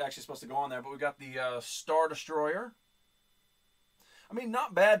know if that's actually supposed to go on there, but we got the Star Destroyer. I mean,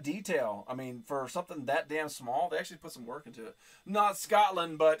 not bad detail. I mean, for something that damn small, they actually put some work into it. Not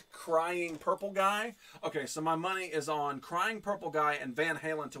Scotland, but Crying Purple Guy. Okay, so my money is on Crying Purple Guy and Van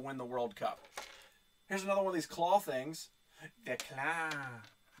Halen to win the World Cup. Here's another one of these claw things. The claw.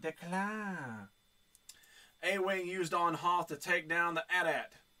 The claw. A-Wing used on Hoth to take down the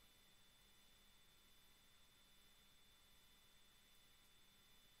AT-AT.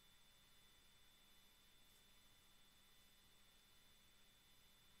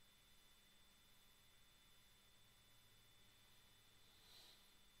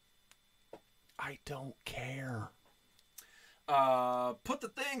 I don't care. Put the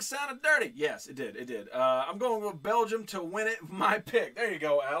thing sounded dirty. Yes, it did. It did. I'm going with Belgium to win it. My pick. There you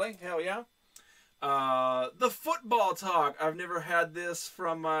go, Allie. Hell yeah. The football talk. I've never had this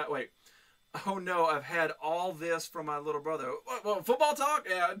from my... Wait. Oh, no. I've had all this from my little brother. Well, football talk?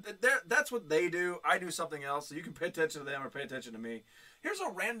 Yeah, that's what they do. I do something else. So you can pay attention to them or pay attention to me. Here's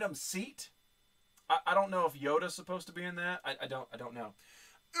a random seat. I don't know if Yoda's supposed to be in that. I don't know.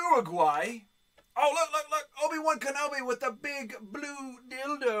 Uruguay. Oh, look. Obi-Wan Kenobi with the big blue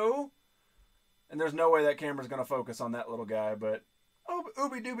dildo. And there's no way that camera's going to focus on that little guy, but... Oh,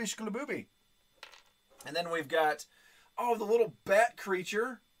 ooby-dooby shklabooby. And then we've got... Oh, the little bat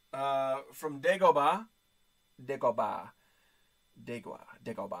creature from Dagobah. Dagobah.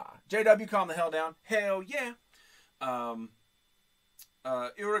 JW, calm the hell down. Hell yeah.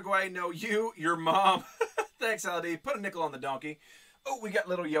 Uruguay, no, your mom. Thanks, LD. Put a nickel on the donkey. Oh, we got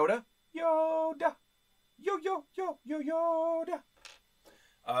little Yoda. Yoda. Yoda.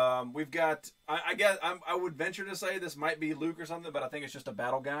 We've got, I guess, I would venture to say this might be Luke or something, but I think it's just a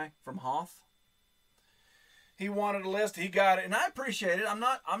battle guy from Hoth. He wanted a list, he got it, and I appreciate it. I'm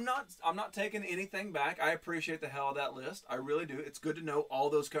not taking anything back. I appreciate the hell of that list. I really do. It's good to know all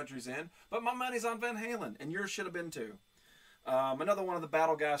those countries in, but my money's on Van Halen, and yours should have been too. Another one of the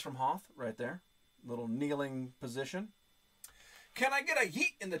battle guys from Hoth, right there. Little kneeling position. Can I get a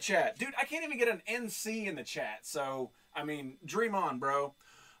yeet in the chat? Dude, I can't even get an NC in the chat. So, I mean, dream on, bro.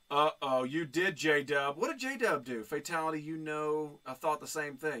 Uh-oh, you did, J-Dub. What did J-Dub do? Fatality, you know, I thought the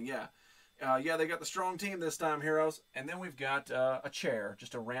same thing. Yeah. Yeah, they got the strong team this time, Heroes. And then we've got a chair.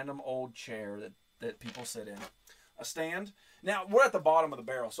 Just a random old chair that people sit in. A stand. Now, we're at the bottom of the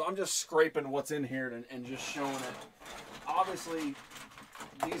barrel, so I'm just scraping what's in here and just showing it. Obviously,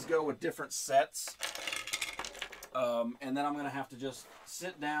 these go with different sets. And then I'm going to have to just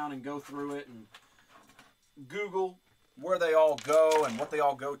sit down and go through it and Google where they all go and what they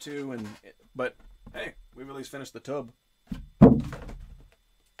all go to. But, hey, we've at least finished the tub.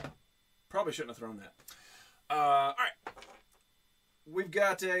 Probably shouldn't have thrown that. All right. We've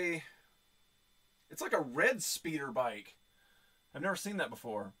got it's like a red speeder bike. I've never seen that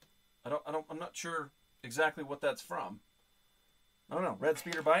before. I'm not sure exactly what that's from. I don't know. Red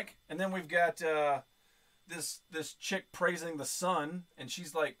speeder bike. And then we've got this chick praising the sun, and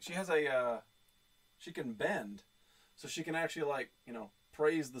she's like, she has she can bend, so she can actually, like, you know,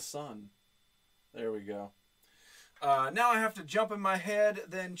 praise the sun. There we go. Now I have to jump in my head,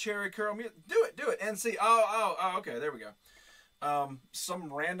 then cherry curl me. Do it, and see. Oh, okay, there we go.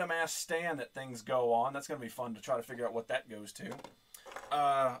 Some random ass stand that things go on. That's gonna be fun to try to figure out what that goes to.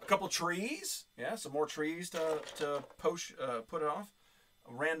 A couple trees. Yeah, some more trees to put it off.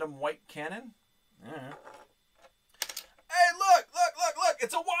 A random white cannon. Yeah. Hey, look!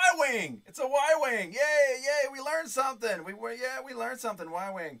 It's a Y-wing! It's a Y-wing! Yay! We learned something! We learned something.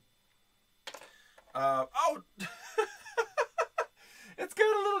 Y-wing. Oh! It's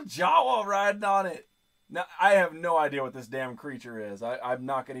got a little Jawa riding on it. Now, I have no idea what this damn creature is. I'm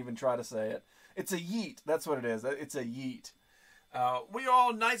not going to even try to say it. It's a yeet. That's what it is. It's a yeet. We are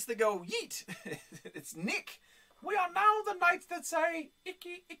all knights that go yeet. It's Nick. We are now the knights that say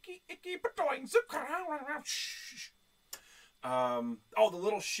icky, icky, icky, patoing. Oh, the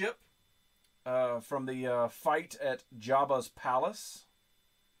little ship from the fight at Jabba's palace.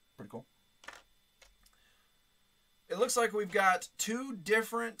 Pretty cool. It looks like we've got 2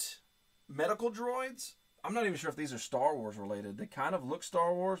 different medical droids. I'm not even sure if these are Star Wars related. They kind of look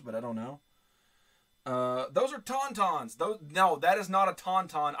Star Wars, but I don't know. Those are Tauntauns. No, that is not a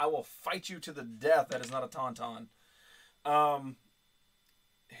Tauntaun. I will fight you to the death. That is not a Tauntaun.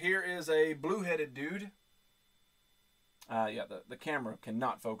 Here is a blue-headed dude. Yeah, the camera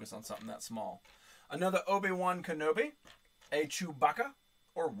cannot focus on something that small. Another Obi-Wan Kenobi. A Chewbacca.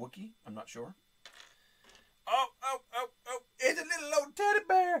 Or Wookiee. I'm not sure. Oh. It's a little old teddy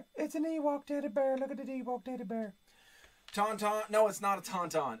bear. It's an Ewok teddy bear. Look at the Ewok teddy bear. Tauntaun. No, it's not a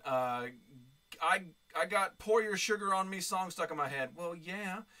Tauntaun. I got Pour Your Sugar on Me song stuck in my head. Well,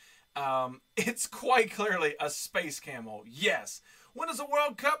 yeah. It's quite clearly a space camel. Yes. When does the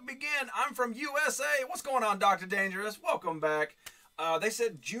World Cup begin? I'm from USA. What's going on, Dr. Dangerous? Welcome back. They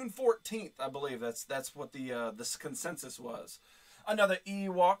said June 14th, I believe. That's what the consensus was. Another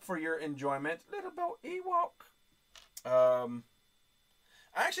Ewok for your enjoyment. Little bit Ewok. I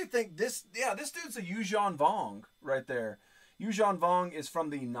actually think this dude's a Yuuzhan Vong right there. Yuuzhan Vong is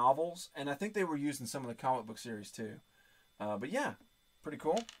from the novels, and I think they were used in some of the comic book series too. But yeah, pretty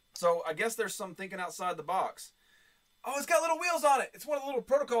cool. So I guess there's some thinking outside the box. Oh, it's got little wheels on it. It's one of the little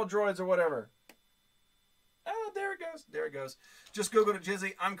protocol droids or whatever. Oh, there it goes. There it goes. Just Googled it,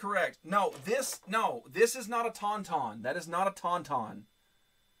 Jizzy. I'm correct. No, this is not a Tauntaun. That is not a Tauntaun.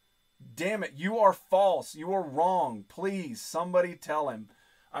 Damn it. You are false. You are wrong. Please, somebody tell him.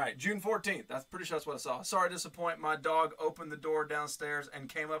 All right, June 14th. That's pretty sure that's what I saw. Sorry to disappoint. My dog opened the door downstairs and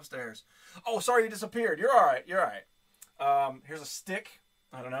came upstairs. Oh, sorry you disappeared. You're all right. You're all right. Here's a stick.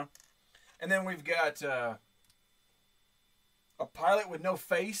 I don't know. And then we've got a pilot with no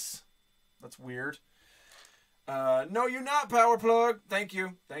face. That's weird. No, you're not, Power Plug. Thank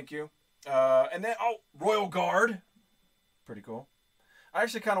you. Thank you. And then, Royal Guard. Pretty cool. I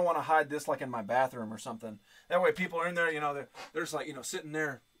actually kind of want to hide this like in my bathroom or something. That way people are in there, you know, they're just like, you know, sitting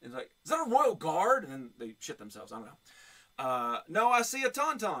there. It's like, is that a Royal Guard? And then they shit themselves. I don't know. No, I see a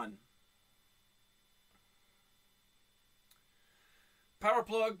Tauntaun. Power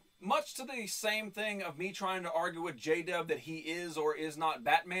Plug, much to the same thing of me trying to argue with J-Dub that he is or is not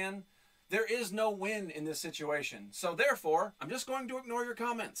Batman, there is no win in this situation. So therefore, I'm just going to ignore your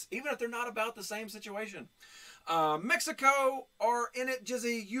comments, even if they're not about the same situation. Mexico are in it,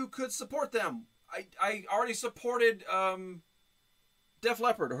 Jizzy. You could support them. I already supported Def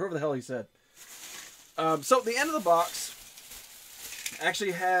Leppard, or whoever the hell he said. So the end of the box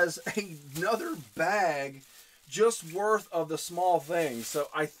actually has another bag just worth of the small things. So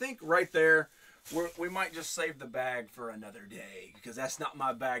I think right there, we might just save the bag for another day, because that's not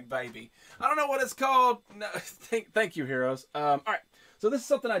my bag, baby. I don't know what it's called. No, thank you, heroes. All right, so this is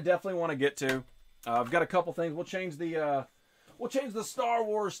something I definitely want to get to. I've got a couple things. We'll change the Star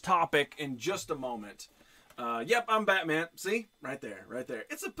Wars topic in just a moment. Yep, I'm Batman. See, right there, right there.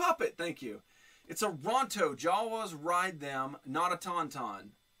 It's a puppet. Thank you. It's a Ronto. Jawas ride them, not a Tauntaun.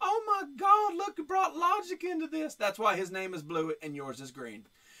 Oh my God! Look, you brought logic into this. That's why his name is blue and yours is green.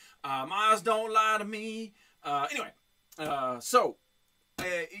 My eyes don't lie to me. Anyway, so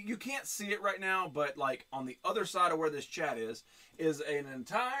you can't see it right now, but like on the other side of where this chat is an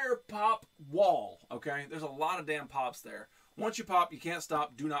entire pop wall. Okay, there's a lot of damn pops there. Once you pop, you can't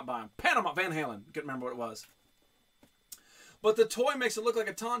stop. Do not buy them. Panama Van Halen. Couldn't remember what it was. But the toy makes it look like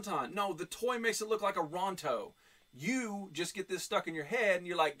a Tauntaun. No, the toy makes it look like a Ronto. You just get this stuck in your head, and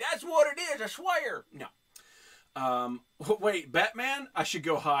you're like, "That's what it is. I swear." No. Wait, Batman? I should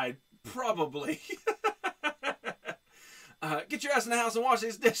go hide. Probably. Get your ass in the house and wash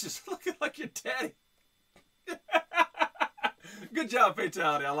these dishes. Looking like your daddy. Good job,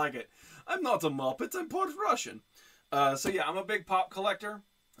 Fatality. I like it. I'm not a Muppet. I'm part Russian. So yeah, I'm a big pop collector.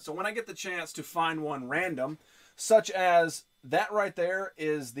 So when I get the chance to find one random, such as that right there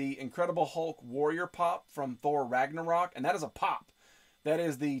is the Incredible Hulk Warrior pop from Thor Ragnarok, and that is a pop. That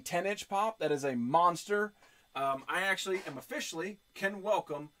is the 10-inch pop. That is a monster. I actually am officially can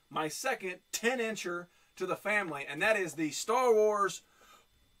welcome my second 10-incher to the family, and that is the Star Wars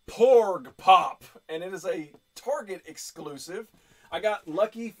Porg pop, and it is a Target exclusive. I got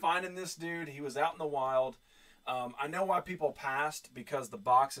lucky finding this dude. He was out in the wild. I know why people passed, because the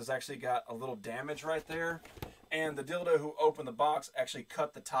box has actually got a little damage right there, and the dildo who opened the box actually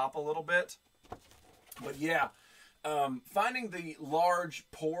cut the top a little bit. But yeah, finding the large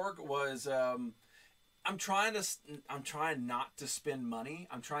Porg was I'm trying not to spend money.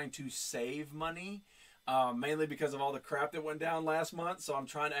 I'm trying to save money, mainly because of all the crap that went down last month. So I'm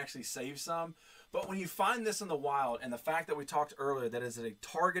trying to actually save some. But when you find this in the wild, and the fact that we talked earlier that is a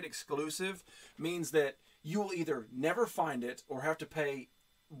Target exclusive, means that you will either never find it or have to pay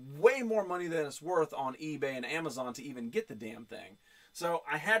way more money than it's worth on eBay and Amazon to even get the damn thing. So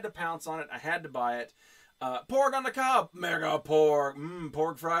I had to pounce on it. I had to buy it. Porg on the cob. Mega Porg.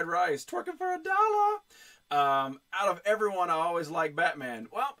 Porg fried rice. Twerking for $1. Out of everyone, I always like Batman.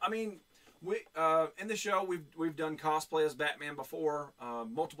 Well, I mean, we in the show, we've done cosplay as Batman before,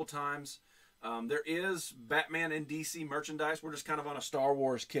 multiple times. There is Batman and DC merchandise. We're just kind of on a Star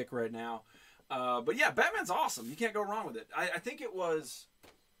Wars kick right now. But yeah, Batman's awesome. You can't go wrong with it. I think it was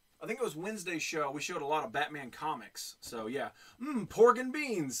Wednesday's show. We showed a lot of Batman comics. So yeah, pork and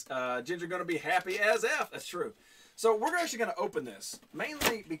beans. Ginger gonna be happy as F. That's true. So we're actually gonna open this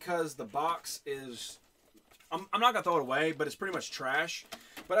mainly because the box is. I'm not gonna throw it away, but it's pretty much trash.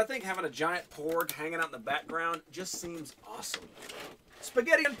 But I think having a giant porg hanging out in the background just seems awesome.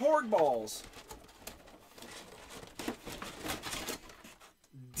 Spaghetti and porg balls.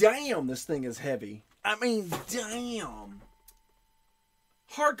 Damn, this thing is heavy. I mean, damn.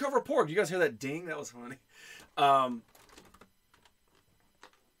 Hardcover porg. You guys hear that ding? That was funny.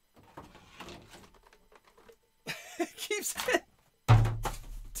 It keeps it.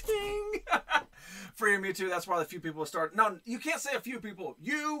 Ding. Freedom Mewtwo. That's why a few people start. No, you can't say a few people.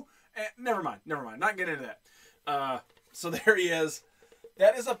 You. Never mind. Never mind. Not getting into that. So there he is.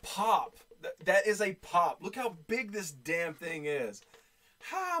 That is a pop. That is a pop. Look how big this damn thing is.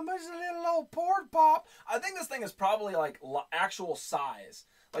 How much is a little old porg pop? I think this thing is probably like actual size.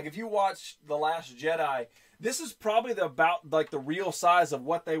 Like if you watch The Last Jedi, this is probably about like the real size of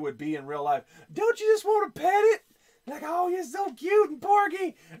what they would be in real life. Don't you just want to pet it? Like, oh, you're so cute and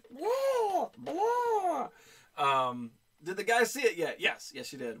porgy. Blah, blah. Did the guy see it yet? Yes,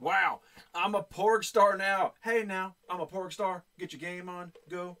 you did. Wow, I'm a porg star now. Hey, now I'm a porg star. Get your game on.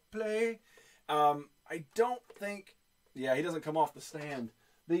 Go play. I don't think. Yeah, he doesn't come off the stand.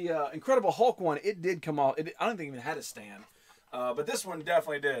 The Incredible Hulk one, it did come off. I don't think it even had a stand. But this one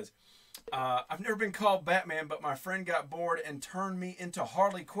definitely does. I've never been called Batman, but my friend got bored and turned me into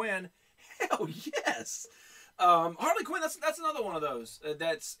Harley Quinn. Hell yes. Harley Quinn, that's another one of those.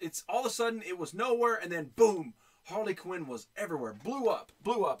 It's all of a sudden it was nowhere and then boom, Harley Quinn was everywhere. Blew up.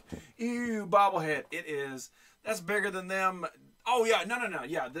 Ew, bobblehead. It is. That's bigger than them. Oh yeah, no.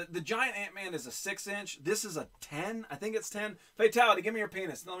 Yeah, the giant Ant-Man is a 6-inch. This is a 10. I think it's 10. Fatality, give me your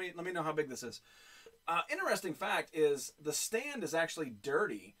penis. Let me know how big this is. Interesting fact is the stand is actually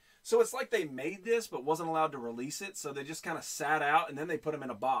dirty. So it's like they made this but wasn't allowed to release it, so they just kind of sat out and then they put them in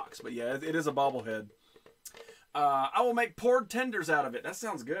a box. But yeah, it is a bobblehead. I will make porg tenders out of it. That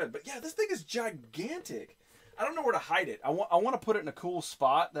sounds good. But yeah, this thing is gigantic. I don't know where to hide it. I want to put it in a cool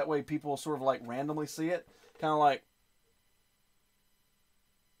spot. That way people sort of like randomly see it. Kind of like.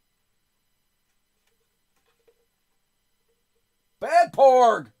 Bad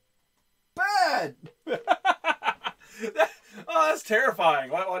porg! Bad! Oh, that's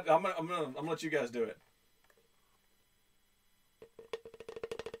terrifying. I'm gonna let you guys do it.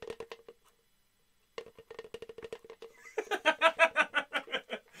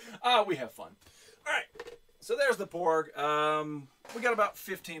 We have fun. All right. So there's the porg. We got about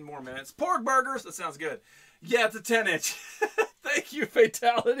 15 more minutes. Porg burgers. That sounds good. Yeah, it's a 10-inch. Thank you,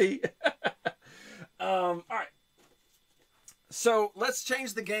 Fatality. All right. So let's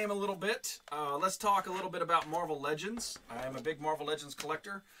change the game a little bit. Let's talk a little bit about Marvel Legends. I am a big Marvel Legends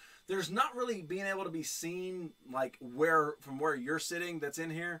collector. There's not really being able to be seen like from where you're sitting that's in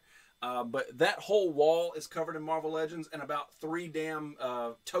here. But that whole wall is covered in Marvel Legends, and about 3 damn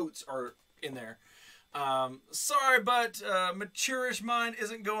totes are in there. Sorry, but mature-ish mind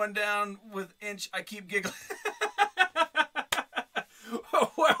isn't going down with inch. I keep giggling.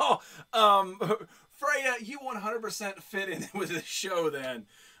 Well, Freya, you 100% fit in with the show then.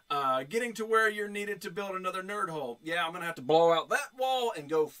 Getting to where you're needed to build another nerd hole. Yeah, I'm going to have to blow out that wall and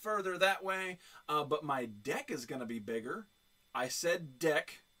go further that way. But my deck is going to be bigger. I said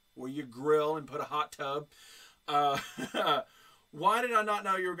deck, where you grill and put a hot tub. Why did I not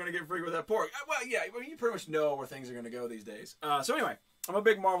know you were going to get free with that pork? Well, yeah, you pretty much know where things are going to go these days. So anyway, I'm a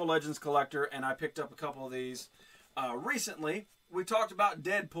big Marvel Legends collector, and I picked up a couple of these recently. We talked about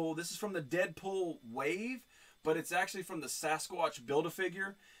Deadpool. This is from the Deadpool wave, but it's actually from the Sasquatch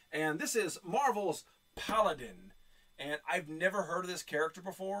Build-A-Figure. And this is Marvel's Paladin. And I've never heard of this character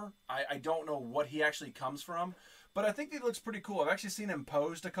before. I don't know what he actually comes from. But I think he looks pretty cool. I've actually seen him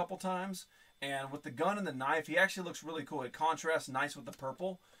posed a couple times. And with the gun and the knife, he actually looks really cool. It contrasts nice with the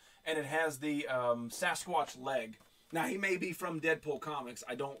purple. And it has the Sasquatch leg. Now, he may be from Deadpool comics.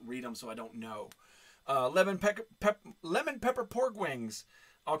 I don't read them, so I don't know. Lemon pepper pork wings.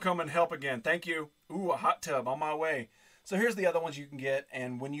 I'll come and help again. Thank you. Ooh, a hot tub on my way. So here's the other ones you can get.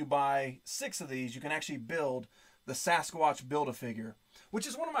 And when you buy 6 of these, you can actually build the Sasquatch Build-A-Figure, which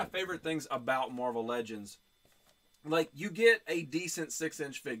is one of my favorite things about Marvel Legends. Like, you get a decent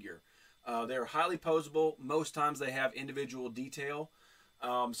 6-inch figure. They're highly posable. Most times they have individual detail.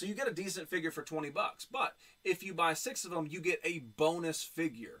 So you get a decent figure for $20. But if you buy 6 of them, you get a bonus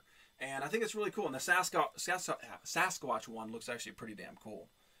figure. And I think it's really cool. And the Sasquatch one looks actually pretty damn cool.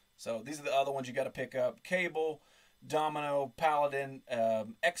 So these are the other ones you got to pick up. Cable, Domino, Paladin,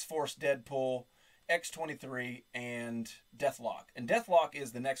 X-Force Deadpool, X-23, and Deathlock. And Deathlock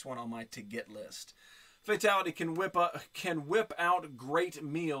is the next one on my to-get list. Fatality can whip out great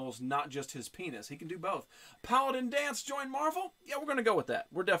meals, not just his penis. He can do both. Paladin Dance join Marvel? Yeah, we're going to go with that.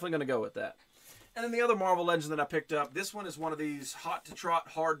 We're definitely going to go with that. And then the other Marvel Legends that I picked up, this one is one of these hot to trot,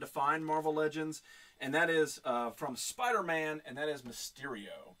 hard to find Marvel Legends. And that is from Spider-Man, and that is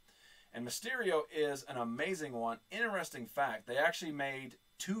Mysterio. And Mysterio is an amazing one. Interesting fact, they actually made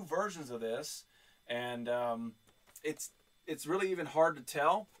 2 versions of this. And it's really even hard to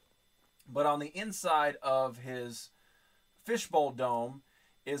tell. But on the inside of his fishbowl dome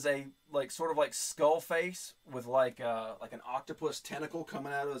is a sort of skull face with like an octopus tentacle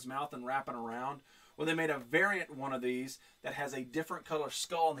coming out of his mouth and wrapping around. Well, they made a variant one of these that has a different color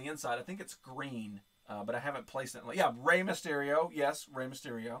skull on the inside. I think it's green, but I haven't placed it. Yeah, Rey Mysterio. Yes, Rey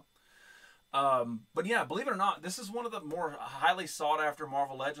Mysterio. But yeah, believe it or not, this is one of the more highly sought after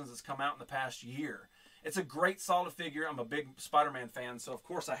Marvel Legends that's come out in the past year. It's a great solid figure. I'm a big Spider-Man fan, so of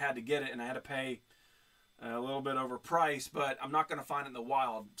course I had to get it, and I had to pay a little bit over price, but I'm not going to find it in the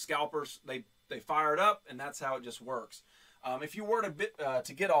wild. Scalpers, they fire it up, and that's how it just works. If you were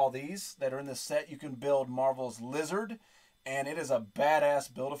to get all these that are in this set, you can build Marvel's Lizard, and it is a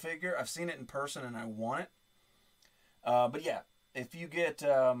badass Build-A-Figure. I've seen it in person, and I want it. But yeah, if you get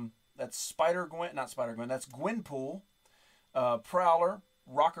that's Spider-Gwen, not Spider-Gwen, that's Gwenpool, Prowler,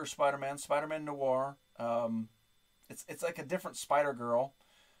 Rocker Spider-Man, Spider-Man Noir. It's like a different Spider-Girl.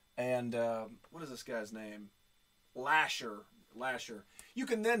 And what is this guy's name? Lasher. You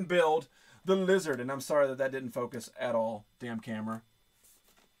can then build the Lizard. And I'm sorry that didn't focus at all. Damn camera.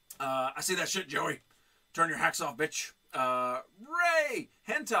 I see that shit, Joey. Turn your hacks off, bitch. Ray!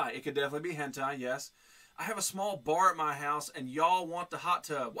 Hentai. It could definitely be hentai, yes. I have a small bar at my house, and y'all want the hot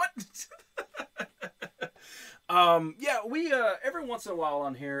tub. What? Yeah, we every once in a while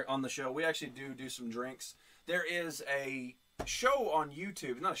on here on the show, we actually do some drinks. There is a show on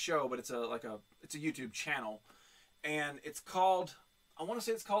YouTube, not a show, but it's a YouTube channel, and it's called, I want to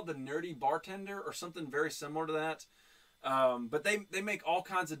say it's called The Nerdy Bartender or something very similar to that. But they make all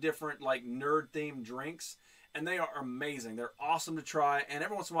kinds of different like nerd themed drinks, and they are amazing. They're awesome to try, and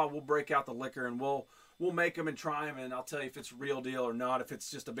every once in a while we'll break out the liquor and we'll make them and try them, and I'll tell you if it's real deal or not, if it's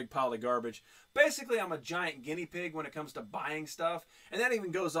just a big pile of garbage. Basically, I'm a giant guinea pig when it comes to buying stuff, and that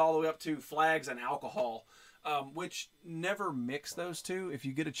even goes all the way up to flags and alcohol, which never mix those two. If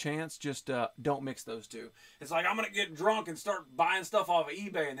you get a chance, just don't mix those two. It's like I'm going to get drunk and start buying stuff off of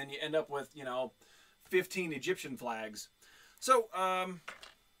eBay, and then you end up with, 15 Egyptian flags. So, I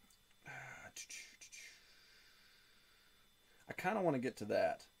kind of want to get to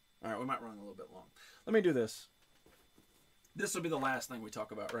that. All right, we might run a little bit long. Let me do this. This will be the last thing we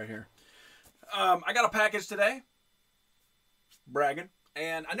talk about right here. I got a package today. Bragging.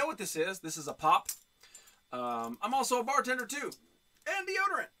 And I know what this is. This is a pop. I'm also a bartender too. And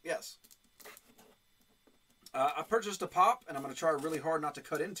deodorant. Yes. I purchased a pop, and I'm going to try really hard not to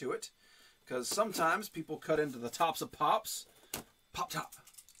cut into it. Because sometimes people cut into the tops of pops. Pop top.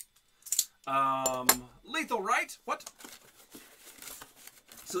 Lethal, right? What?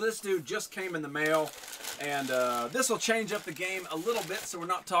 So this dude just came in the mail. And this will change up the game a little bit, so we're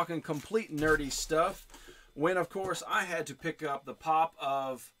not talking complete nerdy stuff. When, of course, I had to pick up the pop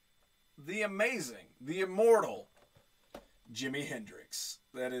of the amazing, the immortal Jimi Hendrix.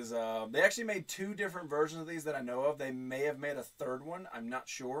 That is, they actually made 2 different versions of these that I know of. They may have made a 3rd one. I'm not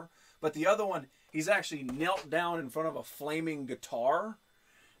sure. But the other one, he's actually knelt down in front of a flaming guitar.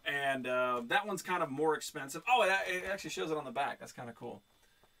 And that one's kind of more expensive. Oh, it actually shows it on the back. That's kind of cool.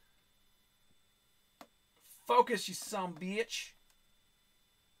 Focus, you son bitch.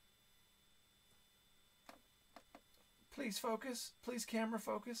 Please focus. Please camera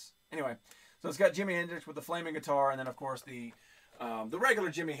focus. Anyway, so it's got Jimi Hendrix with the flaming guitar, and then of course the regular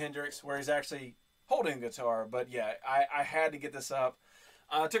Jimi Hendrix where he's actually holding a guitar. But yeah, I had to get this up.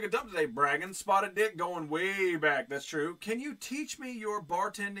 Took a dump today, bragging. Spotted dick going way back. That's true. Can you teach me your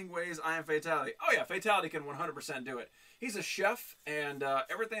bartending ways? I am Fatality. Oh yeah, Fatality can 100% do it. He's a chef, and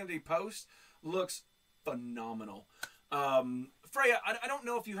everything that he posts looks phenomenal. Freya, I don't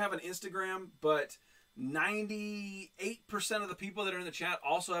know if you have an Instagram, but 98% of the people that are in the chat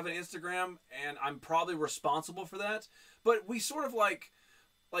also have an Instagram, and I'm probably responsible for that. But we sort of like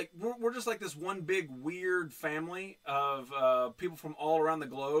we're just like this one big weird family of people from all around the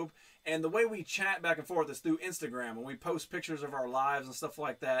globe. And the way we chat back and forth is through Instagram, and we post pictures of our lives and stuff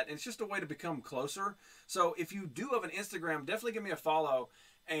like that. And it's just a way to become closer. So if you do have an Instagram, definitely give me a follow.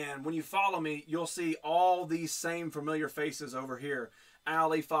 And when you follow me, you'll see all these same familiar faces over here.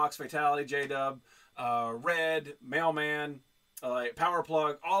 Ali, Fox, Fatality, J-Dub, Red, Mailman, Power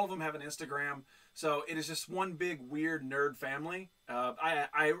Plug. All of them have an Instagram. So it is just one big weird nerd family.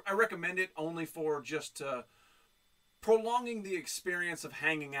 I recommend it only for just prolonging the experience of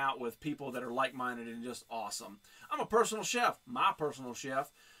hanging out with people that are like-minded and just awesome. I'm a personal chef. My personal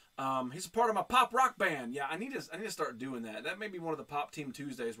chef. He's a part of my pop rock band. Yeah, I need to start doing that. That may be one of the Pop Team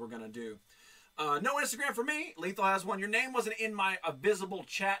Tuesdays we're going to do. No Instagram for me. Lethal has one. Your name wasn't in my visible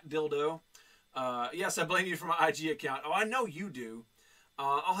chat, dildo. Yes, I blame you for my IG account. Oh, I know you do.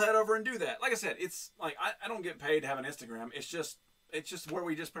 I'll head over and do that. Like I said, it's like I don't get paid to have an Instagram. It's just where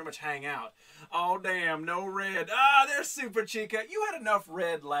we just pretty much hang out. Oh, damn, no Red. Ah, there's Super Chica. You had enough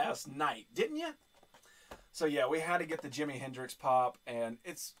Red last night, didn't you? So yeah, we had to get the Jimi Hendrix pop, and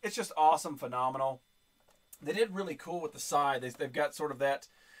it's just awesome, phenomenal. They did really cool with the side. They've got sort of that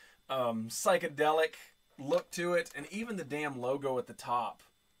psychedelic look to it, and even the damn logo at the top,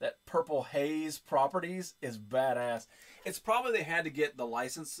 that purple haze properties, is badass. It's probably they had to get the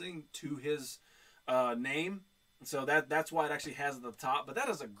licensing to his name, so that's why it actually has at the top. But that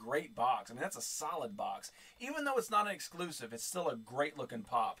is a great box. I mean, that's a solid box. Even though it's not an exclusive, it's still a great looking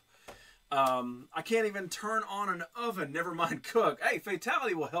pop. I can't even turn on an oven, never mind cook. Hey,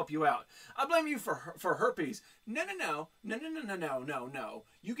 Fatality will help you out. I blame you for herpes. No.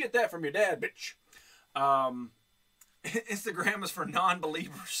 You get that from your dad, bitch. Instagram is for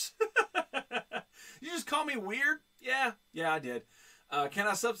non-believers. You just call me weird? Yeah, I did. Can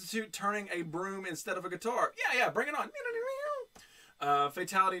I substitute turning a broom instead of a guitar? Yeah, bring it on.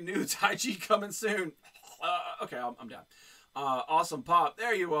 Fatality nudes, IG coming soon. Okay, I'm down. Awesome pop.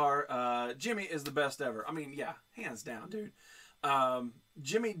 There you are. Jimmy is the best ever. I mean, yeah, hands down, dude.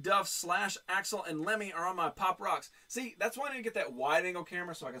 Jimmy Duff / Axel and Lemmy are on my Pop Rocks. See, that's why I need to get that wide angle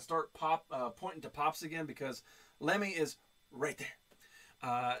camera so I can start pointing to pops again, because Lemmy is right there.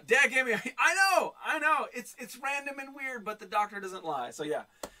 Dad gave me I know. It's random and weird, but the doctor doesn't lie. So yeah,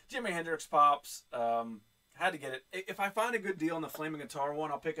 Jimi Hendrix pops. Had to get it. If I find a good deal on the flaming guitar one,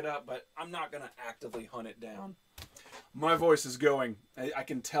 I'll pick it up, but I'm not going to actively hunt it down. My voice is going. I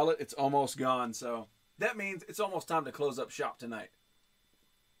can tell it. It's almost gone. So that means it's almost time to close up shop tonight.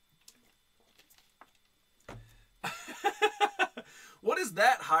 What is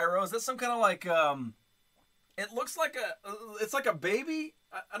that, Hyro? Is that some kind of like, it looks like it's like a baby.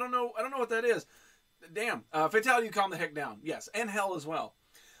 I don't know what that is. Damn. Fatality, you calm the heck down. Yes. And hell as well.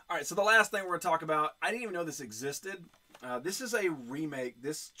 All right. So the last thing we're going to talk about, I didn't even know this existed. This is a remake.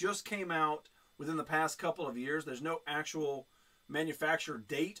 This just came out within the past couple of years. There's no actual manufacturer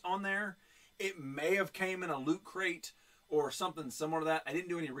date on there. It may have came in a loot crate or something similar to that. I didn't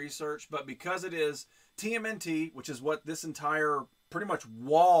do any research, but because it is TMNT, which is what this entire pretty much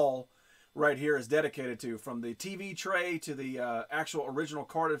wall right here is dedicated to. From the TV tray to the actual original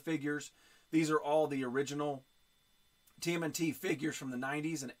carded figures. These are all the original TMNT figures from the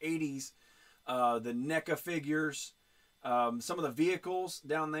 90s and 80s. The NECA figures, some of the vehicles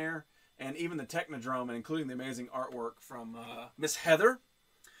down there, and even the Technodrome, and including the amazing artwork from Miss Heather.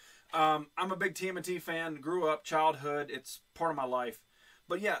 I'm a big TMNT fan. Grew up, childhood. It's part of my life.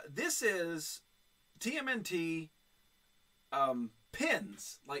 But yeah, this is TMNT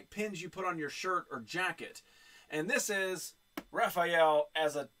pins, like pins you put on your shirt or jacket. And this is Raphael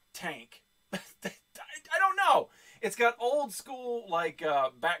as a tank. I don't know. It's got old school like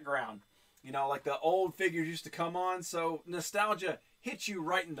background, you know, like the old figures used to come on. So nostalgia hits you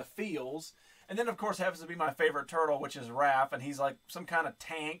right in the feels. And then of course happens to be my favorite turtle, which is Raph, and he's like some kind of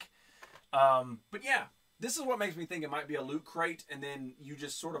tank. But yeah, this is what makes me think it might be a loot crate, and then you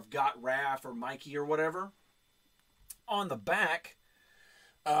just sort of got Raph or Mikey or whatever. On the back,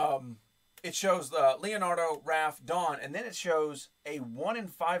 it shows Leonardo, Raph, Dawn, and then it shows a 1 in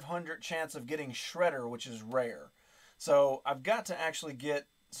 500 chance of getting Shredder, which is rare. So I've got to actually get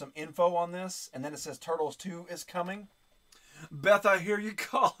some info on this, and then it says Turtles 2 is coming. Beth, I hear you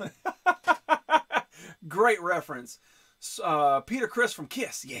calling. Great reference. Peter Criss from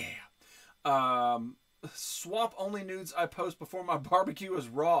Kiss, yeah. Swap only nudes I post before my barbecue is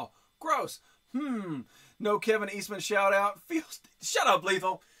raw. Gross. No Kevin Eastman shout out. Shut up,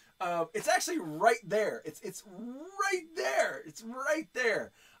 Lethal. It's actually right there. It's right there. It's right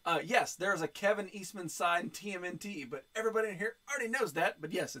there. Yes, there's a Kevin Eastman sign TMNT, but everybody in here already knows that.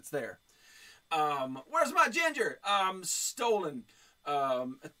 But yes, it's there. Where's my ginger? Stolen.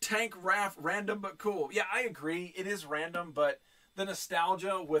 Tank Raph, random but cool. Yeah, I agree. It is random, but the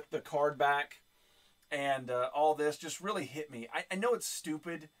nostalgia with the card back and all this just really hit me. I know it's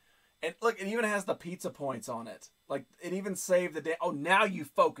stupid. And look, it even has the pizza points on it. Like, it even saved the day. Oh, now you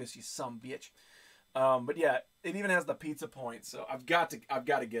focus, you sumbitch. But yeah, it even has the pizza points. So I've got to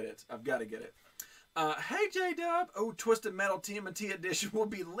get it. I've got to get it. Hey, J-Dub. Oh, Twisted Metal TMNT edition will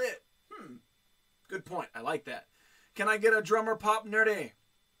be lit. Good point. I like that. Can I get a drummer pop, nerdy?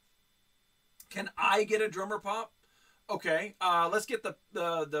 Can I get a drummer pop? Okay. Let's get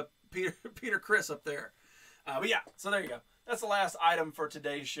the Peter Criss up there. But yeah, so there you go. That's the last item for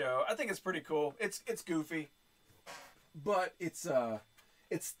today's show. I think it's pretty cool. It's goofy, but it's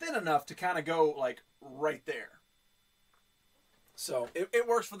thin enough to kind of go like right there. So it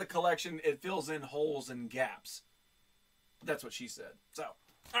works for the collection. It fills in holes and gaps. That's what she said. So, all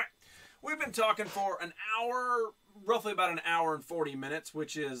right. We've been talking for an hour, roughly about an hour and 40 minutes,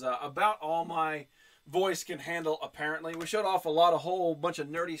 which is about all my voice can handle, apparently. We showed off a whole bunch of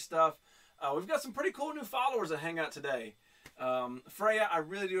nerdy stuff. We've got some pretty cool new followers that hang out today. Freya, I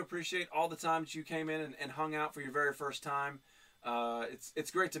really do appreciate all the time that you came in and hung out for your very first time.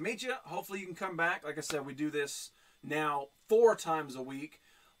 It's great to meet you. Hopefully you can come back. Like I said, we do this now 4 times a week.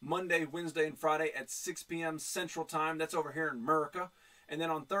 Monday, Wednesday, and Friday at 6 p.m. Central Time. That's over here in America. And then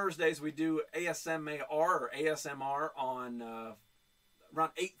on Thursdays, we do ASMR or ASMR on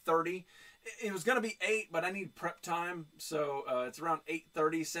around 8:30. It was going to be 8, but I need prep time. So it's around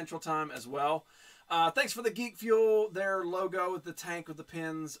 8:30 Central Time as well. Thanks for the Geek Fuel, their logo with the tank with the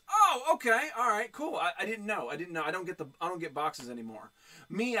pins. Oh, okay. All right, cool. I didn't know. I don't get boxes anymore.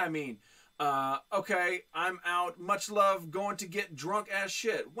 I mean. Okay, I'm out. Much love. Going to get drunk as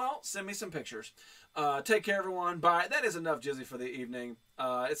shit. Well, send me some pictures. Take care, everyone. Bye. That is enough, Jizzy, for the evening.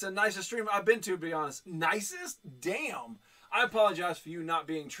 It's the nicest stream I've been to be honest. Nicest? Damn. I apologize for you not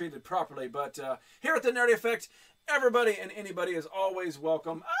being treated properly, but here at the Nerdy Effect, everybody and anybody is always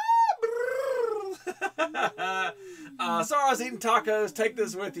welcome. Sorry I was eating tacos. Take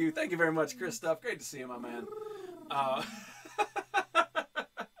this with you. Thank you very much, Chris Stuff. Great to see you, my man.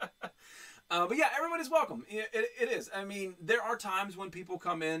 But yeah, everybody's welcome. It is. I mean, there are times when people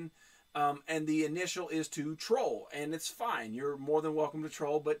come in and the initial is to troll, and it's fine. You're more than welcome to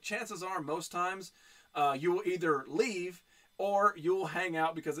troll, but chances are most times you will either leave or you'll hang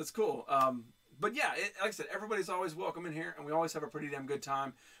out because it's cool. But yeah, like I said, everybody's always welcome in here, and we always have a pretty damn good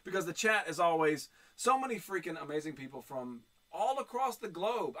time because the chat is always so many freaking amazing people from all across the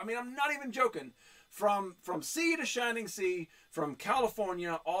globe. I mean, I'm not even joking. From sea to shining sea, from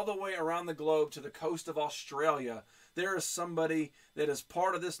California all the way around the globe to the coast of Australia, there is somebody that is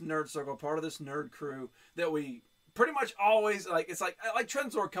part of this nerd circle, part of this nerd crew that we pretty much always like. It's like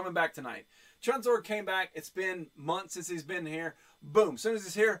Trenzor coming back tonight. Trenzor came back. It's been months since he's been here. Boom. As soon as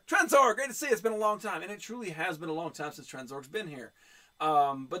he's here, Trenzor, great to see you. It's been a long time. And it truly has been a long time since Trenzor's been here.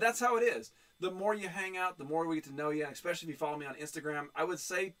 But that's how it is. The more you hang out, the more we get to know you, and especially if you follow me on Instagram. I would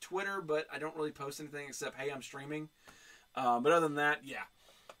say Twitter, but I don't really post anything except, hey, I'm streaming. But other than that, yeah.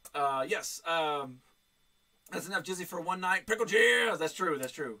 Yes. That's enough Jizzy for one night. Pickle cheers. That's true.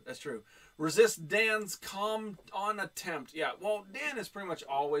 That's true. That's true. Resist Dan's calm on attempt. Yeah. Well, Dan is pretty much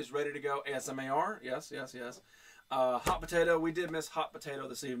always ready to go. ASMAR. Yes. Yes. Yes. Hot Potato. We did miss Hot Potato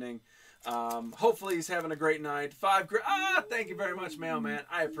this evening. Hopefully he's having a great night. Thank you very much, Mailman.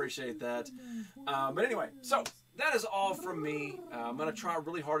 I appreciate that. But anyway, so that is all from me. I'm going to try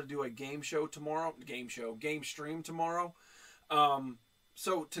really hard to do a game show tomorrow. Game stream tomorrow.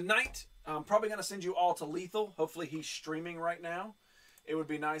 So tonight, I'm probably going to send you all to Lethal. Hopefully he's streaming right now. It would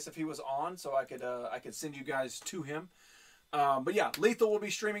be nice if he was on so I could send you guys to him. But yeah, Lethal will be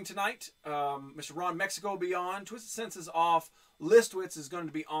streaming tonight. Mr. Ron Mexico will be on. Twisted Sense is off. Listwitz is going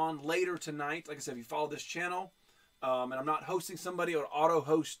to be on later tonight. Like I said, if you follow this channel, and I'm not hosting somebody or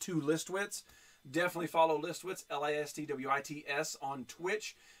auto-host to Listwitz, definitely follow Listwitz, Listwits, on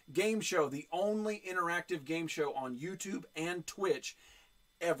Twitch. Game show, the only interactive game show on YouTube and Twitch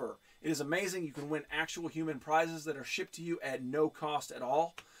ever. It is amazing. You can win actual human prizes that are shipped to you at no cost at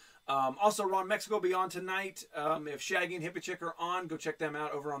all. Also, Ron Mexico will be on tonight. If Shaggy and Hippie Chick are on, go check them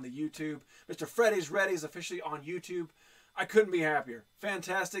out over on the YouTube. Mr. Freddy's Ready is officially on YouTube. I couldn't be happier.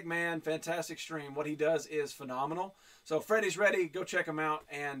 Fantastic man, fantastic stream. What he does is phenomenal. So Freddy's Ready, go check him out.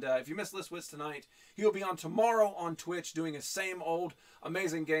 And if you missed Listwitz tonight, he'll be on tomorrow on Twitch doing his same old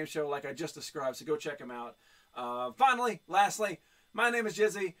amazing game show like I just described. So go check him out. Lastly, my name is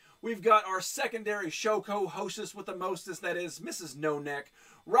Jizzy. We've got our secondary show co-hostess with the mostest, that is Mrs. No Neck,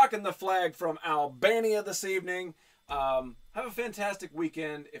 rocking the flag from Albania this evening. Have a fantastic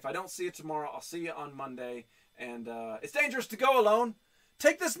weekend. If I don't see you tomorrow, I'll see you on Monday. And it's dangerous to go alone.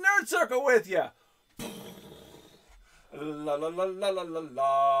 Take this nerd circle with you. La la la la la la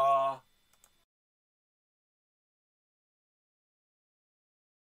la.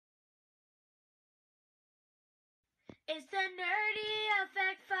 It's the Nerdy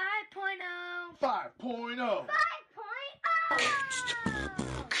Effect 5.0. 5.0. 5.0.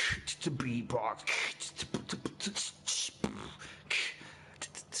 It's a beatbox. It's a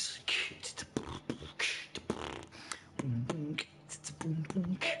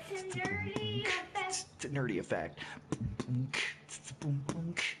Nerdy Effect It's a nerdy effect.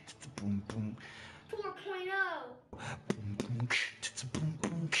 4.0.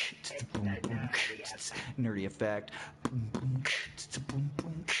 Nerdy effect. Not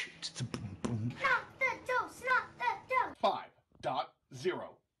the dose, not the dose. 5.0.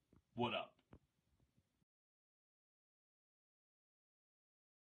 What up?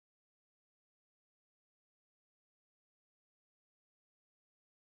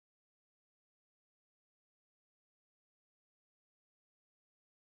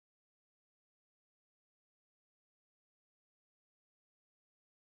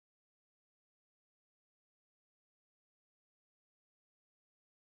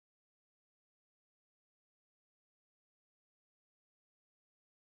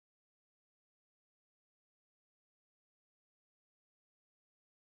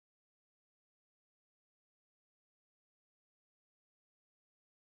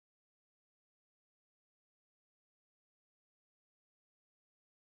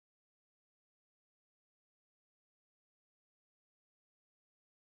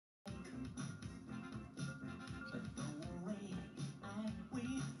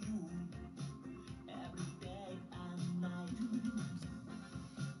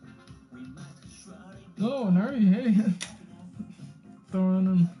 Oh, Nerdy, hey. Throwing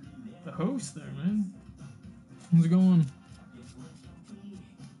in the host there, man. How's it going?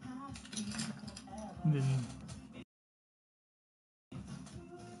 Been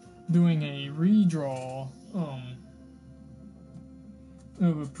doing a redraw of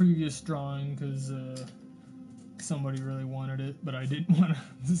a previous drawing because somebody really wanted it, but I didn't want to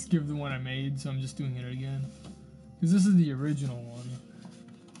just give the one I made, so I'm just doing it again. Because this is the original one.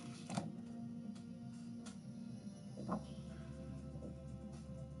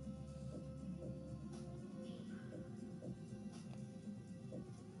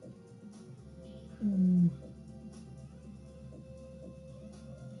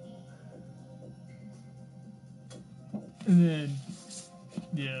 And then,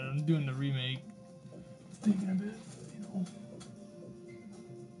 yeah, I'm doing the remake. It's taking a bit, you know.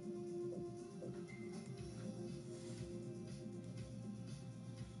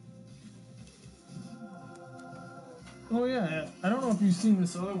 Oh yeah, I don't know if you've seen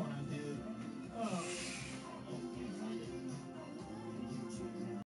this other one